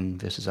Japan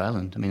versus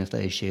Ireland. I mean, if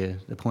they share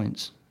the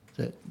points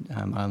that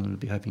Ireland would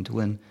be hoping to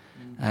win,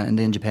 and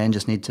then Japan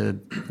just need to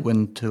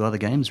win 2 other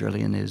games,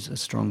 really, and there's a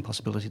strong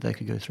possibility they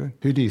could go through.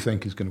 Who do you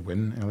think is going to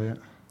win, Elliot?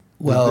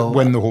 Well,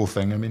 win the whole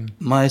thing, I mean.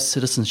 My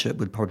citizenship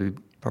would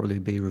probably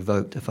be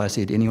revoked if I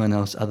said anyone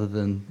else other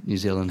than New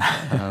Zealand.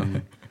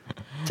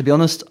 To be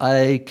honest,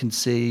 I can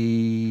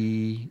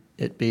see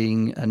it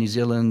being a New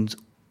Zealand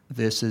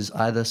versus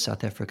either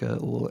South Africa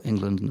or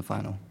England in the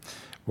final.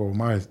 Well,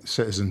 my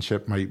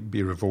citizenship might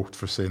be revoked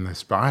for saying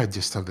this, but I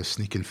just have this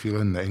sneaking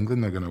feeling that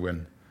England are going to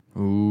win.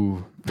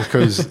 Ooh.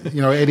 Because,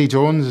 Eddie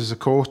Jones is a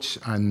coach,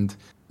 and,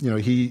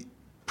 he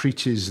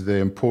preaches the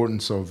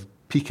importance of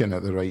peaking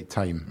at the right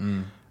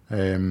time.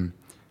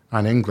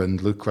 And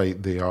England look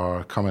like they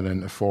are coming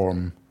into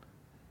form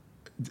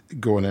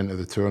going into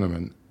the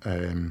tournament.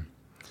 And,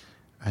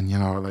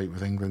 like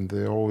with England,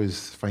 they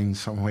always find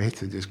some way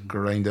to just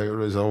grind out a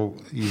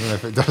result, even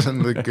if it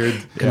doesn't look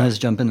good. Can I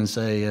just jump in and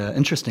say,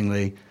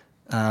 interestingly,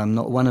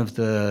 not one of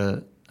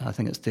the, I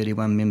think it's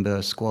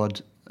 31-member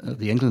squad of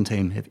the England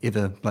team have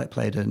ever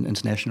played an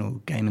international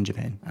game in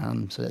Japan.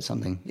 So that's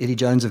something. Eddie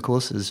Jones, of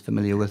course, is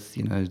familiar with,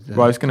 I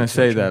was going to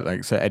say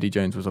that, so Eddie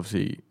Jones was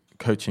obviously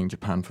coaching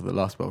Japan for the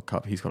last World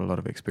Cup. He's got a lot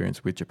of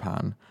experience with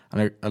Japan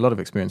and a lot of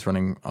experience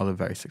running other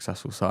very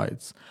successful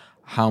sides.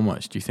 How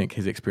much do you think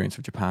his experience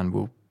of Japan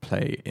will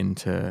play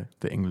into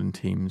the England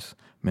team's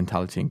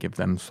mentality and give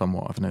them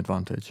somewhat of an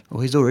advantage?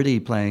 Well, he's already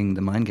playing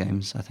the mind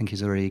games. I think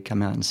he's already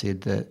come out and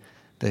said that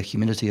the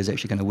humidity is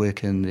actually going to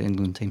work in the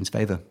England team's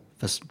favour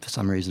for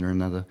some reason or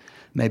another.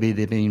 Maybe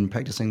they've been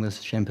practicing with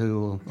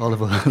shampoo or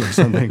olive oil or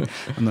something.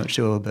 I'm not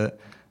sure, but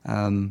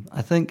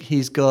I think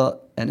he's got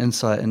an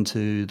insight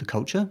into the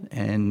culture,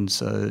 and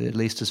so at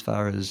least as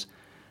far as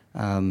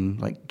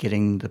like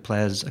getting the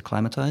players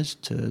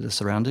acclimatised to the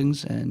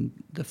surroundings and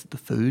the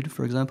food,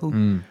 for example,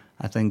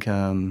 I think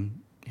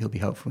he'll be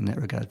helpful in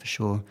that regard for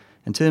sure.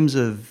 In terms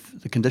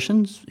of the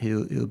conditions,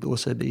 he'll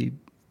also be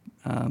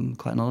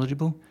quite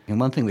knowledgeable. And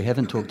one thing we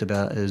haven't talked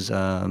about is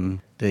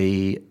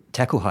the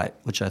tackle height,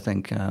 which I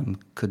think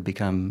could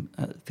become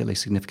a fairly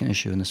significant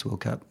issue in this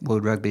World Cup.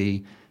 World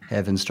Rugby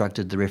have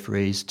instructed the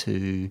referees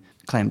to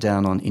clamp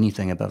down on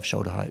anything above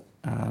shoulder height.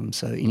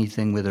 So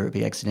anything, whether it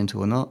be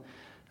accidental or not,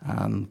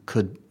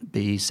 could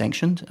be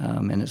sanctioned,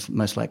 and it's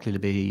most likely to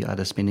be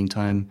either spending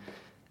time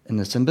in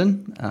the sin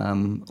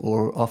bin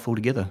or off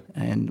altogether.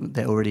 And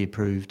that already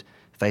proved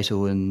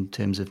fatal in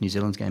terms of New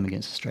Zealand's game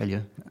against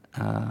Australia.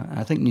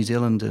 I think New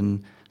Zealand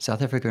and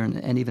South Africa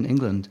and even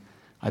England,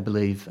 I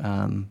believe,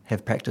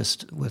 have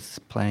practiced with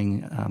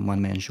playing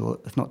one man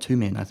short, if not two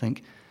men. I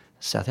think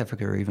South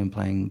Africa are even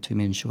playing two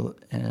men short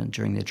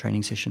during their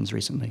training sessions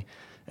recently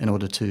in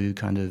order to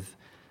kind of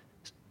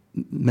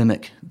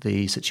mimic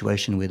the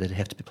situation where they'd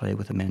have to play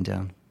with a man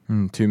down.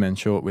 2 men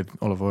short with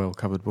olive oil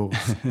covered balls.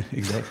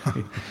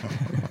 Exactly.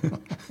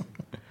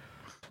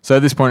 So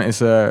at this point,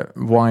 it's a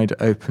wide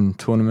open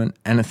tournament.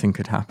 Anything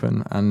could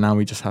happen. And now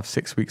we just have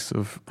 6 weeks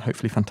of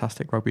hopefully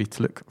fantastic rugby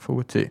to look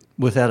forward to.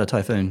 Without a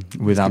typhoon.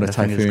 Without a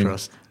typhoon. Fingers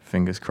crossed.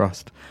 Fingers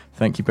crossed.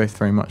 Thank you both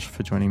very much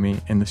for joining me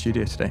in the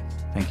studio today.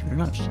 Thank you very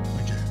much.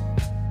 Thank you.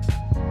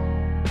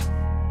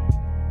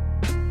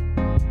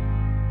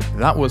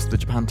 That was the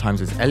Japan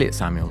Times' Elliot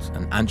Samuels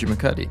and Andrew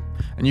McCurdy.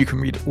 And you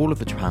can read all of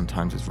the Japan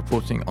Times'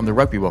 reporting on the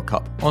Rugby World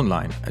Cup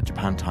online at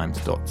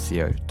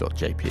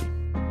japantimes.co.jp.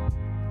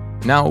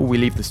 Now we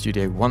leave the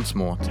studio once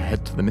more to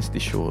head to the misty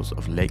shores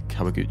of Lake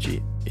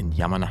Kawaguchi in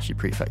Yamanashi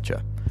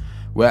Prefecture,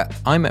 where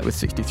I met with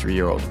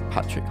 63-year-old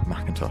Patrick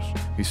McIntosh,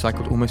 who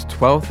cycled almost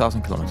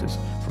 12,000 kilometres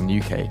from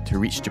the UK to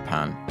reach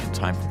Japan in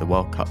time for the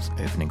World Cup's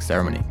opening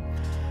ceremony.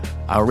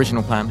 Our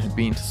original plan had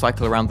been to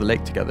cycle around the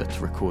lake together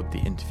to record the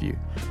interview,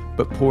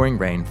 but pouring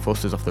rain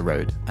forced us off the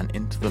road and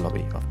into the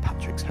lobby of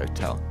Patrick's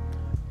hotel.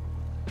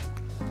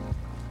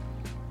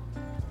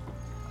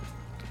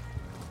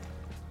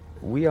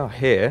 We are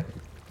here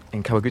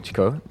in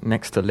Kawaguchiko,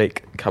 next to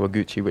Lake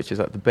Kawaguchi, which is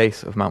at the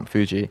base of Mount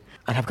Fuji,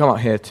 and have come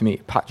out here to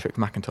meet Patrick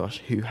McIntosh,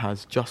 who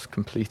has just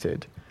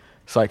completed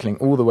cycling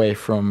all the way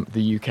from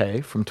the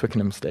UK, from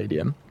Twickenham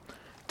Stadium,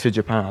 to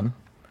Japan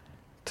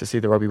to see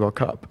the Rugby World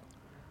Cup.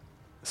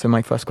 So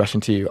my first question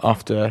to you,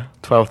 after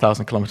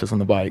 12,000 kilometres on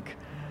the bike,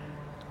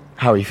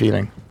 how are you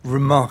feeling?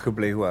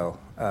 Remarkably well.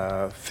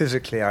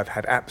 Physically, I've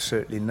had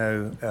absolutely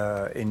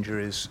no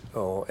injuries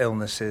or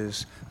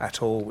illnesses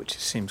at all, which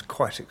seems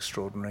quite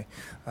extraordinary.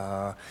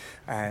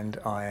 And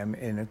I am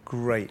in a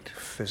great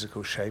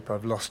physical shape.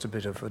 I've lost a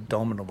bit of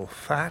abdominal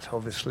fat,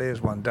 obviously,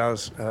 as one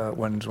does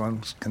when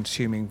one's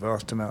consuming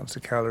vast amounts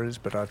of calories,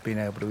 but I've been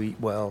able to eat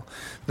well.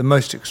 The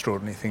most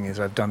extraordinary thing is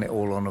I've done it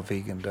all on a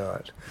vegan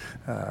diet.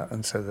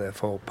 And so,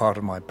 therefore, part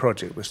of my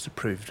project was to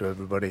prove to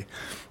everybody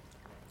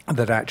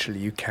that actually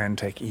you can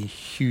take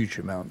huge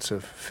amounts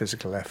of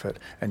physical effort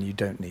and you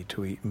don't need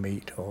to eat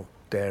meat or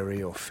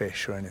dairy or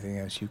fish or anything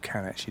else. You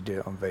can actually do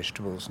it on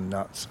vegetables and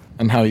nuts.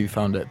 And how have you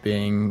found it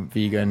being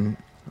vegan?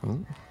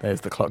 Ooh,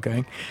 there's the clock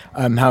going.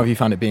 How have you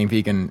found it being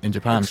vegan in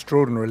Japan?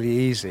 Extraordinarily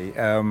easy.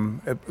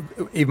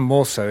 Even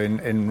more so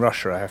in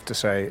Russia, I have to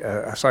say.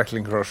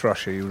 Cycling across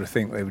Russia, you would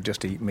think they would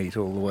just eat meat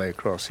all the way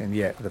across, and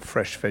yet the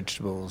fresh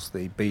vegetables,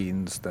 the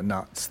beans, the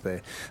nuts,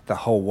 the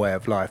whole way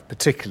of life,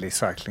 particularly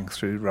cycling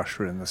through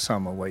Russia in the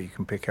summer where you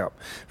can pick up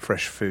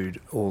fresh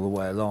food all the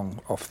way along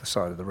off the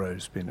side of the road,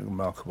 has been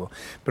remarkable.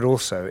 But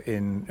also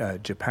in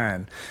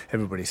Japan,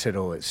 everybody said,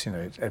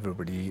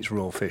 everybody eats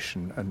raw fish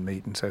and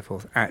meat and so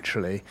forth.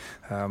 Actually,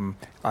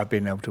 I've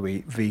been able to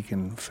eat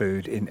vegan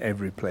food in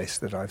every place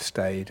that I've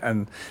stayed,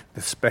 and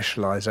the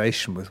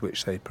specialisation with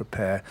which they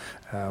prepare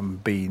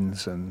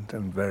beans and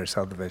various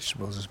other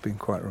vegetables has been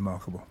quite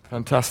remarkable.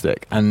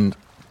 Fantastic. And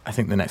I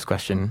think the next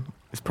question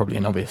is probably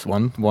an obvious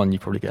one you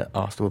probably get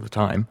asked all the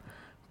time,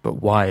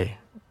 but why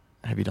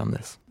have you done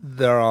this?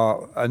 There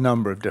are a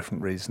number of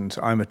different reasons.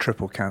 I'm a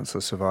triple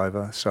cancer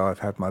survivor, so I've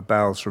had my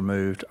bowels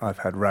removed, I've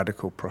had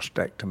radical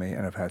prostatectomy,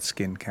 and I've had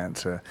skin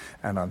cancer,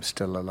 and I'm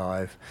still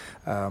alive.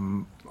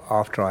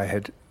 After I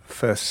had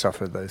first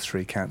suffered those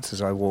 3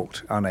 cancers, I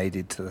walked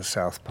unaided to the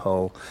South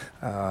Pole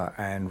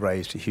and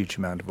raised a huge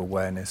amount of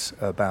awareness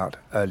about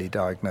early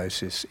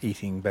diagnosis,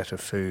 eating better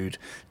food,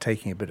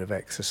 taking a bit of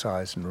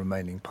exercise and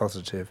remaining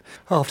positive.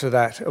 After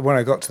that, when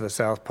I got to the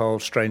South Pole,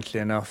 strangely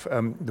enough,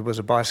 there was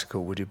a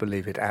bicycle, would you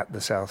believe it, at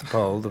the South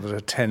Pole. There was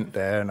a tent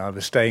there, and I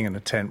was staying in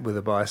a tent with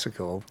a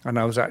bicycle, and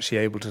I was actually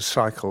able to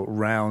cycle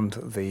round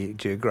the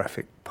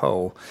geographic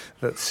pole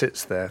that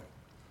sits there.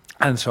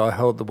 And so I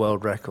hold the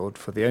world record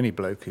for the only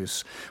bloke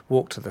who's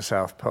walked to the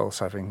South Pole,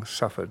 having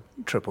suffered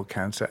triple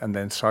cancer, and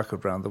then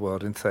cycled around the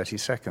world in 30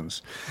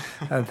 seconds.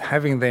 And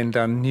having then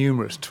done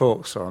numerous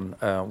talks on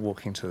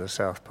walking to the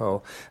South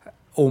Pole,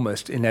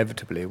 almost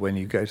inevitably, when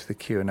you go to the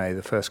Q&A,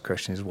 the first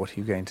question is, what are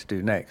you going to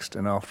do next?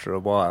 And after a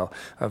while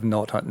of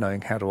not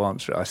knowing how to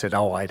answer it, I said,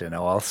 I don't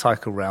know, I'll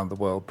cycle around the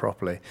world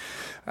properly.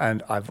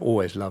 And I've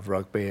always loved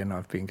rugby, and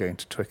I've been going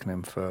to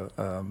Twickenham for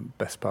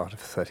best part of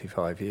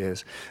 35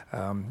 years.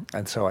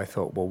 And so I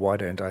thought, well, why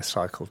don't I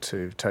cycle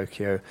to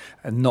Tokyo?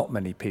 And not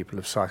many people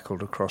have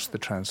cycled across the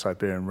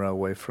Trans-Siberian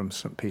Railway from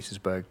St.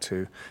 Petersburg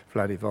to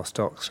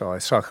Vladivostok. So I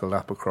cycled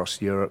up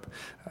across Europe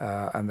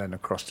and then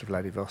across to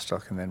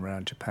Vladivostok and then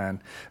round Japan.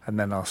 And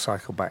then I'll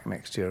cycle back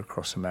next year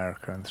across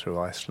America and through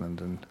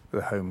Iceland and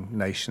the home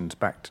nations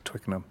back to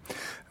Twickenham.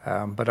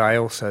 But I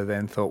also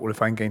then thought, well,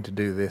 if I'm going to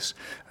do this,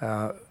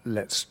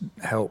 let's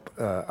help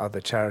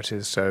other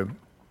charities. So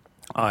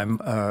I'm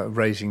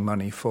raising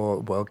money for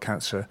World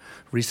Cancer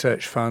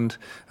Research Fund,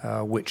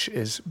 which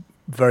is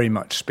very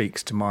much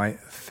speaks to my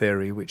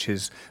theory, which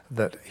is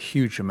that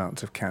huge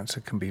amounts of cancer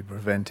can be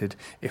prevented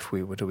if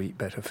we were to eat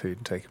better food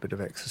and take a bit of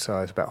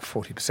exercise. About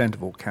 40%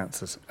 of all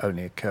cancers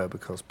only occur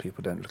because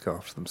people don't look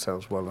after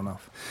themselves well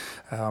enough.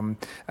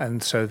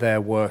 And so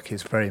their work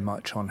is very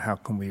much on how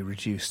can we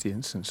reduce the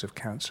incidence of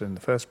cancer in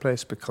the first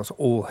place, because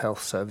all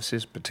health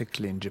services,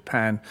 particularly in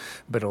Japan,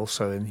 but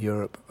also in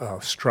Europe,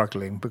 are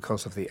struggling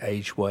because of the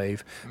age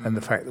wave and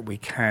the fact that we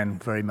can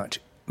very much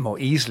more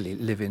easily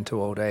live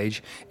into old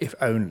age if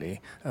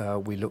only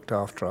we looked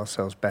after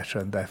ourselves better,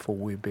 and therefore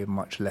we'd be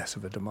much less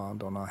of a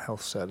demand on our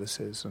health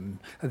services. And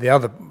the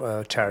other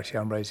charity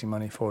I'm raising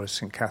money for is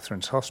St.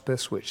 Catherine's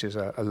Hospice, which is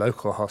a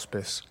local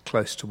hospice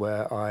close to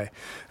where I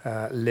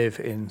live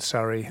in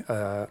Surrey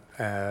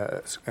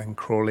and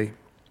Crawley.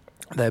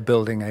 They're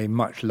building a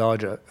much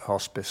larger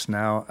hospice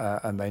now,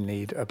 and they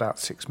need about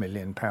 £6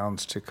 million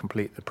to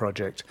complete the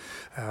project.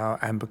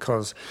 And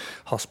because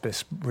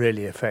hospice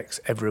really affects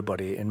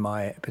everybody in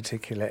my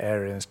particular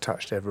area and has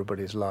touched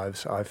everybody's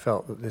lives, I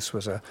felt that this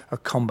was a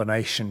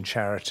combination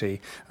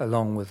charity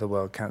along with the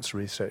World Cancer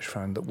Research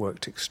Fund that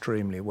worked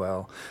extremely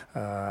well.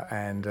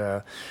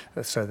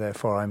 So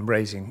therefore I'm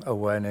raising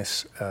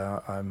awareness,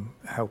 I'm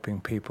helping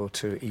people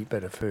to eat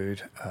better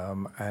food,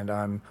 and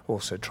I'm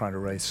also trying to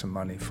raise some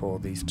money for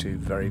these two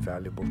very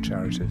valuable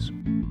charities.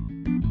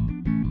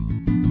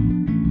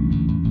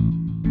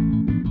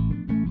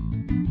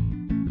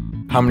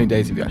 How many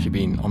days have you actually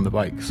been on the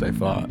bike so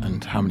far,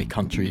 and how many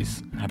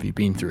countries have you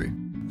been through?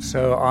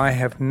 So I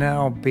have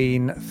now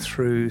been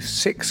through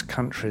 6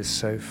 countries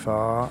so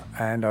far,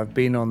 and I've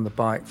been on the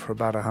bike for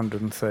about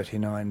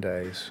 139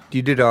 days.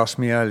 You did ask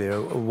me earlier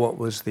what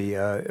was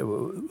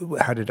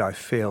how did I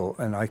feel,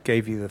 and I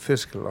gave you the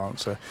physical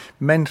answer.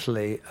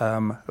 Mentally,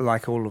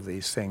 like all of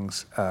these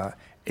things,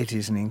 it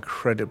is an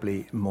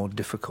incredibly more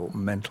difficult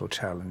mental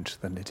challenge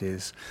than it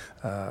is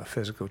a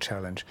physical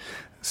challenge.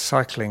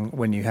 Cycling,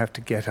 when you have to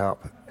get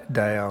up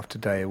day after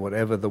day,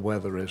 whatever the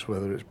weather is,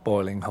 whether it's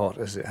boiling hot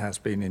as it has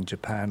been in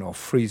Japan or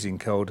freezing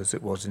cold as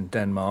it was in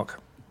Denmark,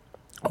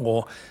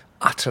 or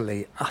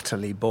utterly,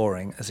 utterly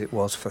boring as it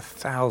was for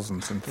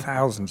thousands and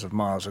thousands of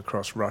miles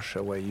across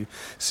Russia, where you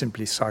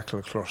simply cycle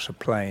across a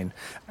plain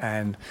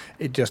and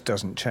it just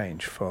doesn't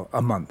change for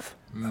a month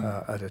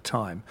at a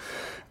time,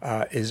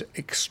 is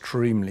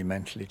extremely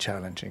mentally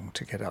challenging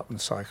to get up and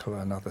cycle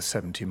another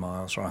 70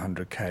 miles or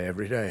 100k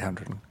every day,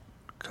 100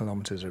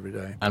 kilometers every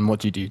day. And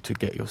what do you do to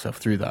get yourself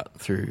through that,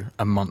 through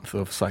a month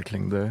of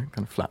cycling the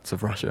kind of flats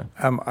of Russia?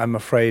 I'm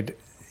afraid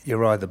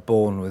you're either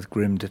born with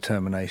grim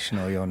determination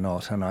or you're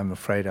not, and I'm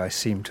afraid I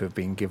seem to have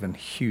been given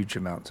huge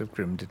amounts of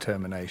grim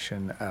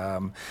determination.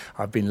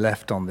 I've been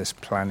left on this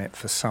planet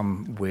for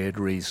some weird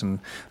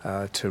reason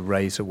to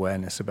raise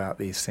awareness about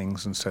these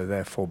things, and so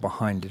therefore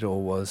behind it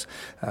all was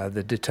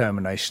the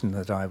determination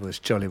that I was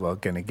jolly well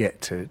going to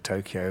get to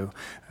Tokyo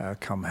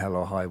come hell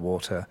or high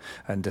water.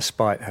 And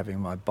despite having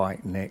my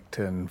bike nicked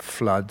and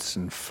floods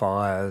and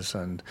fires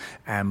and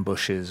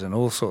ambushes and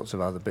all sorts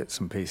of other bits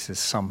and pieces,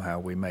 somehow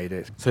we made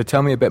it. So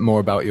tell me a bit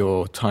more about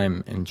your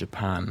time in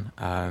Japan.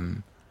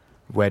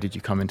 Where did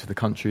you come into the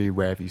country?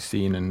 Where have you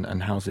seen,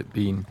 and how's it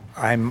been?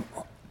 I'm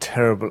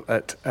terrible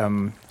at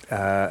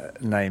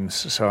names,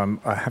 so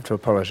I have to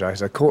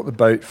apologise. I caught the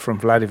boat from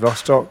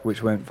Vladivostok,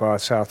 which went via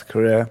South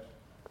Korea,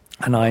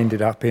 and I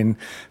ended up in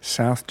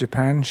South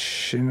Japan,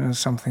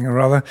 something or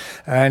other.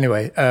 And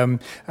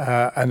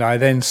I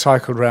then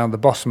cycled around the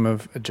bottom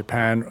of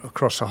Japan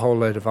across a whole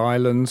load of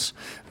islands,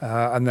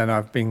 and then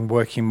I've been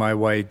working my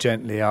way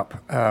gently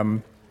up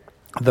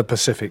the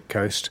Pacific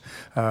coast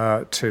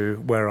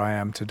to where I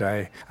am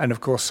today. And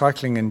of course,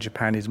 cycling in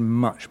Japan is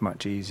much,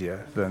 much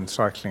easier than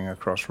cycling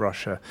across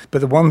Russia.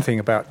 But the one thing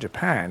about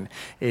Japan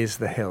is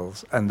the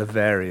hills and the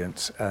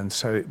variance. And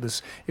so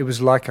it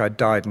was like I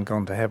died and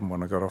gone to heaven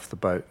when I got off the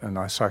boat, and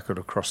I cycled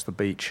across the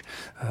beach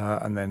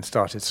and then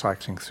started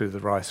cycling through the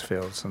rice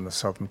fields in the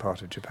southern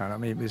part of Japan. I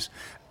mean, it was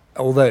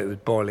although it was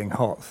boiling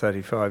hot,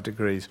 35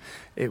 degrees,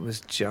 it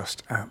was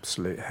just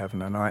absolute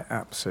heaven, and I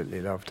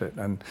absolutely loved it.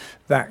 And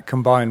that,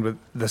 combined with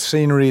the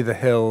scenery, the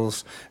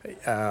hills,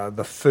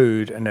 the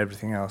food and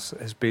everything else,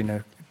 has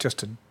been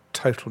just a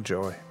total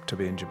joy to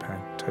be in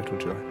Japan, total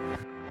joy.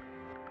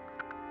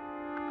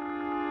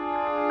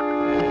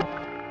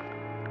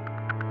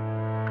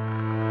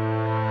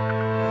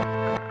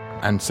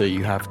 And so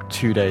you have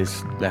 2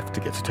 days left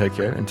to get to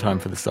Tokyo in time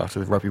for the start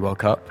of the Rugby World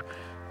Cup.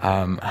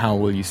 How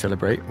will you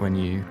celebrate when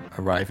you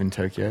arrive in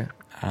Tokyo?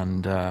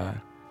 And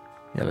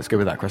let's go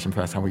with that question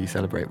first. How will you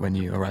celebrate when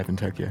you arrive in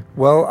Tokyo?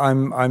 Well,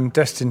 I'm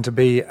destined to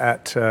be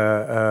at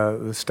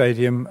the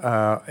stadium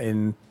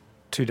in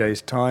 2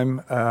 days'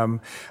 time.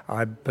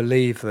 I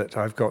believe that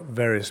I've got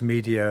various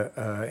media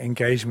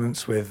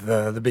engagements with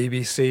the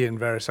BBC and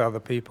various other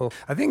people.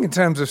 I think in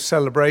terms of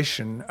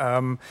celebration,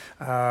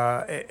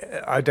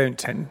 I don't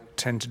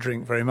tend to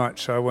drink very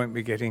much, so I won't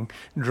be getting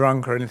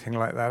drunk or anything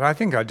like that. I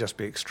think I'd just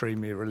be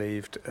extremely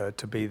relieved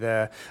to be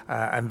there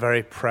and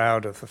very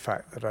proud of the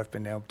fact that I've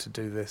been able to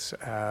do this.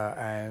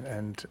 I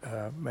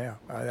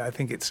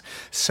think it's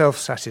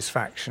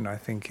self-satisfaction, I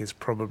think, is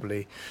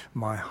probably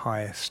my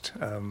highest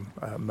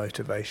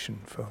motivation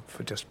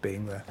for just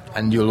being there.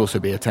 And you'll also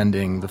be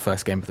attending the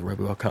first game of the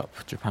Rugby World Cup,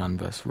 Japan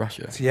versus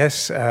Russia.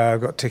 Yes,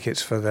 I've got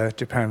tickets for the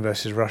Japan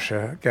versus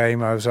Russia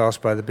game. I was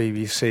asked by the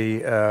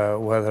BBC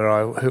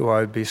who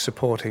I'd be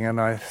supporting, and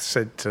I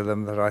said to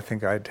them that I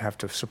think I'd have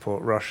to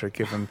support Russia,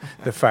 given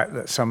the fact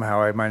that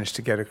somehow I managed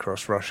to get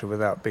across Russia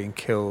without being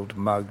killed,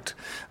 mugged,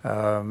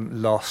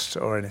 lost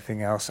or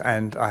anything else.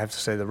 And I have to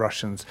say the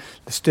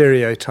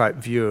stereotype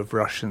view of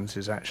Russians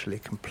is actually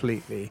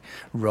completely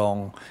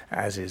wrong,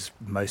 as is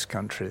most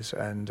countries,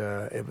 and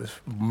it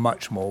was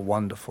much more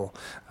wonderful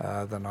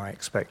than I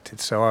expected.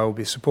 So I will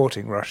be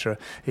supporting Russia,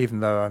 even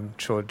though I'm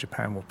sure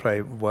Japan will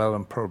play well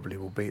and probably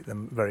will beat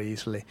them very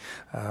easily.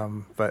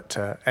 But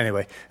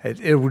anyway,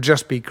 it will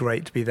just be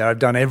great to be there. I've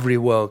done every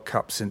World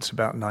Cup since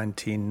about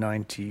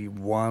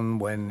 1991,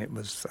 when it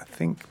was, I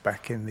think,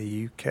 back in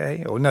the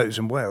UK. Or no, it was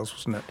in Wales,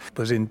 wasn't it? It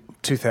was in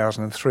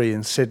 2003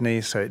 in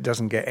Sydney, so it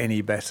doesn't get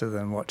any better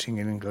than watching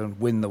England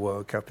win the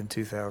World Cup in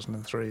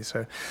 2003.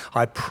 So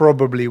I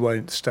probably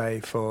won't stay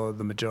for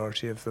the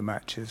majority of the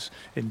matches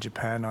in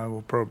Japan. I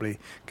will probably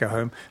go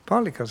home,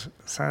 partly because,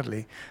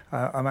 sadly,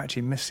 I'm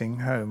actually missing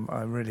home.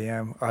 I really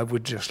am. I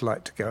would just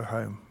like to go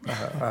home,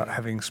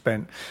 having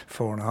spent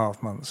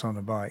 4.5 months on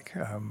a bike.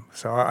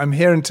 So I'm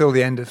here until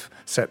the end of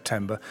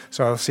September,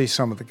 so I'll see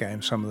some of the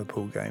games, some of the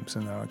pool games,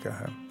 and then I'll go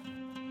home.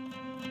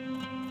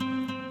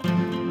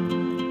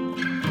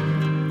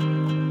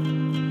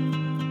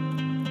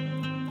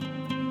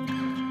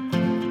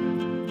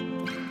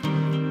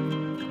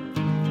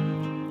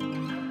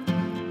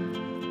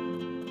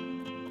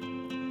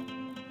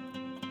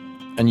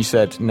 And you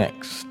said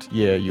next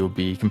year you'll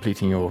be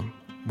completing your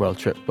world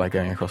trip by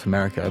going across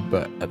America,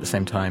 but at the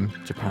same time,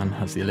 Japan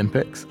has the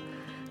Olympics.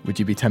 Would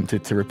you be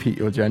tempted to repeat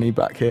your journey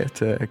back here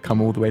to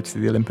come all the way to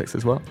the Olympics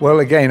as well? Well,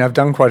 again, I've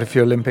done quite a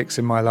few Olympics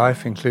in my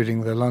life,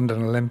 including the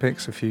London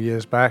Olympics a few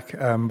years back.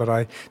 But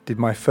I did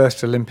my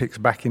first Olympics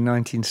back in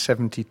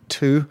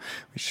 1972,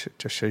 which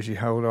just shows you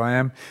how old I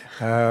am,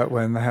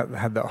 when they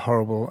had that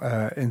horrible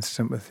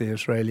incident with the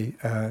Israeli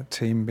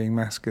team being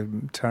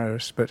massacred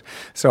terrorists.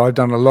 So I've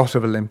done a lot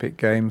of Olympic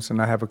Games,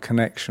 and I have a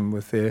connection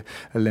with the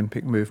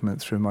Olympic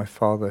movement through my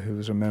father, who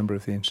was a member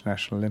of the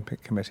International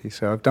Olympic Committee.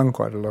 So I've done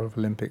quite a lot of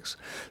Olympics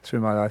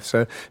through my life.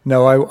 So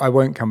no, I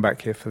won't come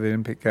back here for the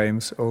Olympic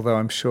Games, although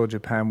I'm sure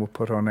Japan will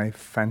put on a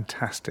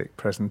fantastic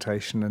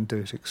presentation and do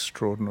it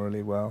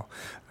extraordinarily well.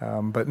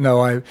 But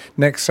no,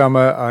 next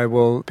summer I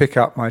will pick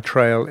up my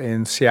trail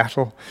in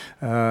Seattle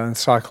and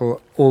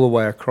cycle all the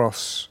way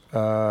across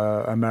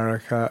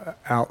America,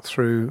 out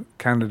through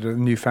Canada,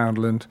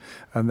 Newfoundland,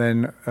 and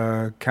then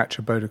catch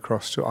a boat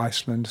across to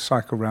Iceland,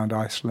 cycle around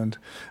Iceland,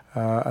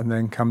 and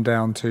then come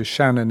down to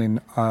Shannon in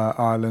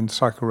Ireland,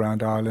 cycle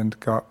around Ireland,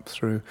 go up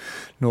through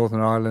Northern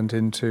Ireland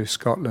into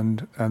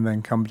Scotland, and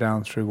then come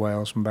down through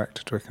Wales and back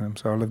to Twickenham.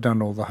 So I'll have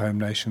done all the home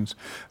nations.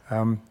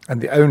 And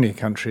the only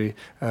country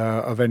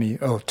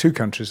two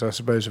countries, I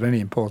suppose, of any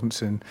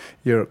importance in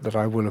Europe that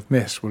I will have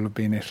missed will have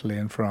been Italy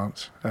and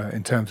France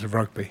in terms of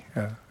rugby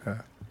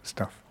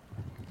stuff.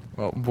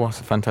 Well, what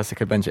a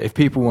fantastic adventure. If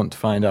people want to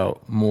find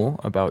out more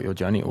about your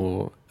journey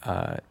or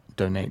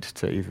donate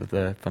to either of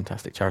the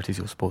fantastic charities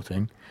you're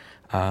supporting,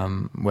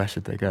 where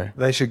should they go?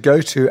 They should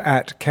go to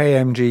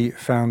 @KMG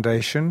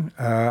Foundation,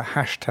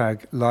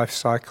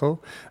 #LifeCycle.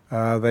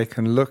 They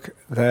can look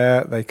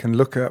there. They can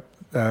look up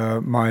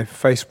my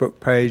Facebook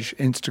page,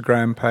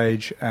 Instagram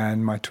page,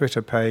 and my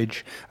Twitter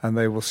page, and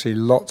they will see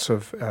lots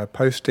of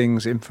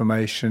postings,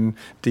 information,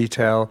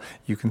 detail.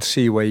 You can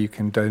see where you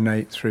can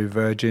donate through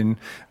Virgin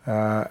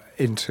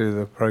into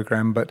the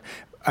program, but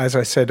as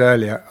I said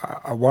earlier,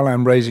 while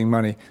I'm raising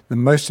money, the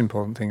most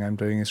important thing I'm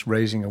doing is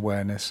raising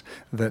awareness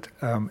that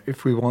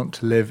if we want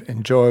to live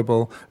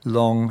enjoyable,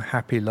 long,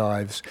 happy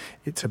lives,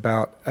 it's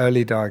about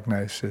early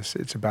diagnosis,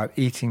 it's about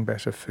eating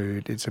better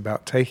food, it's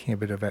about taking a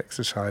bit of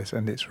exercise,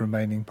 and it's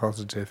remaining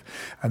positive.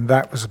 And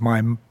that was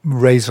my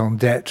raison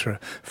d'etre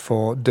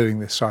for doing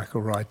this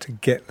cycle ride, to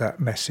get that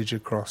message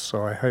across.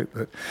 So I hope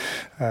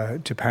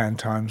that Japan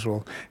Times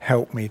will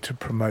help me to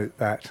promote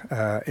that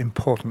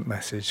important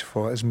message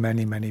for as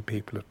many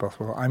people as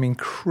possible. I'm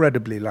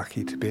incredibly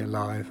lucky to be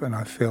alive, and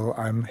I feel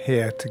I'm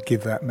here to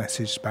give that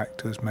message back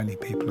to as many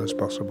people as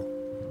possible.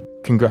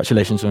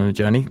 Congratulations on the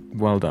journey.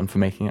 Well done for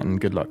making it,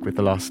 and good luck with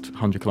the last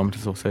 100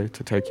 kilometres or so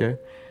to Tokyo.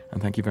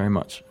 And thank you very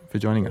much for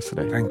joining us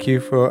today. Thank you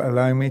for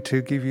allowing me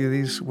to give you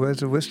these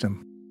words of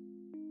wisdom.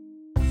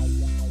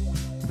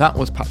 That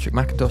was Patrick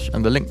McIntosh,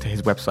 and the link to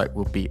his website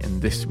will be in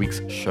this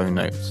week's show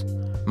notes.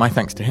 My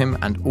thanks to him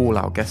and all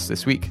our guests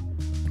this week,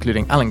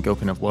 including Alan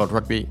Gilpin of World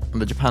Rugby,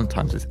 and the Japan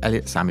Times'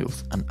 Elliot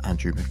Samuels and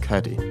Andrew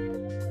McCurdy.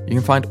 You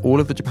can find all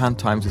of the Japan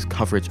Times'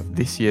 coverage of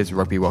this year's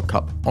Rugby World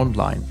Cup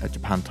online at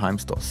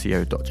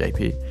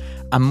japantimes.co.jp,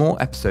 and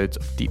more episodes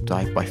of Deep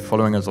Dive by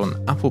following us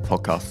on Apple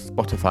Podcasts,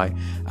 Spotify,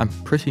 and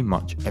pretty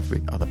much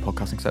every other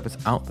podcasting service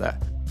out there.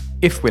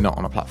 If we're not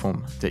on a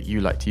platform that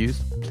you like to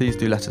use, please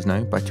do let us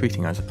know by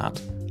tweeting us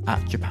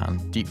at Japan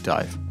Deep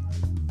Dive.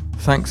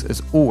 Thanks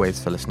as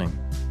always for listening,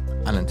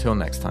 and until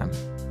next time,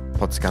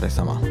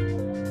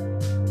 Podskare-sama.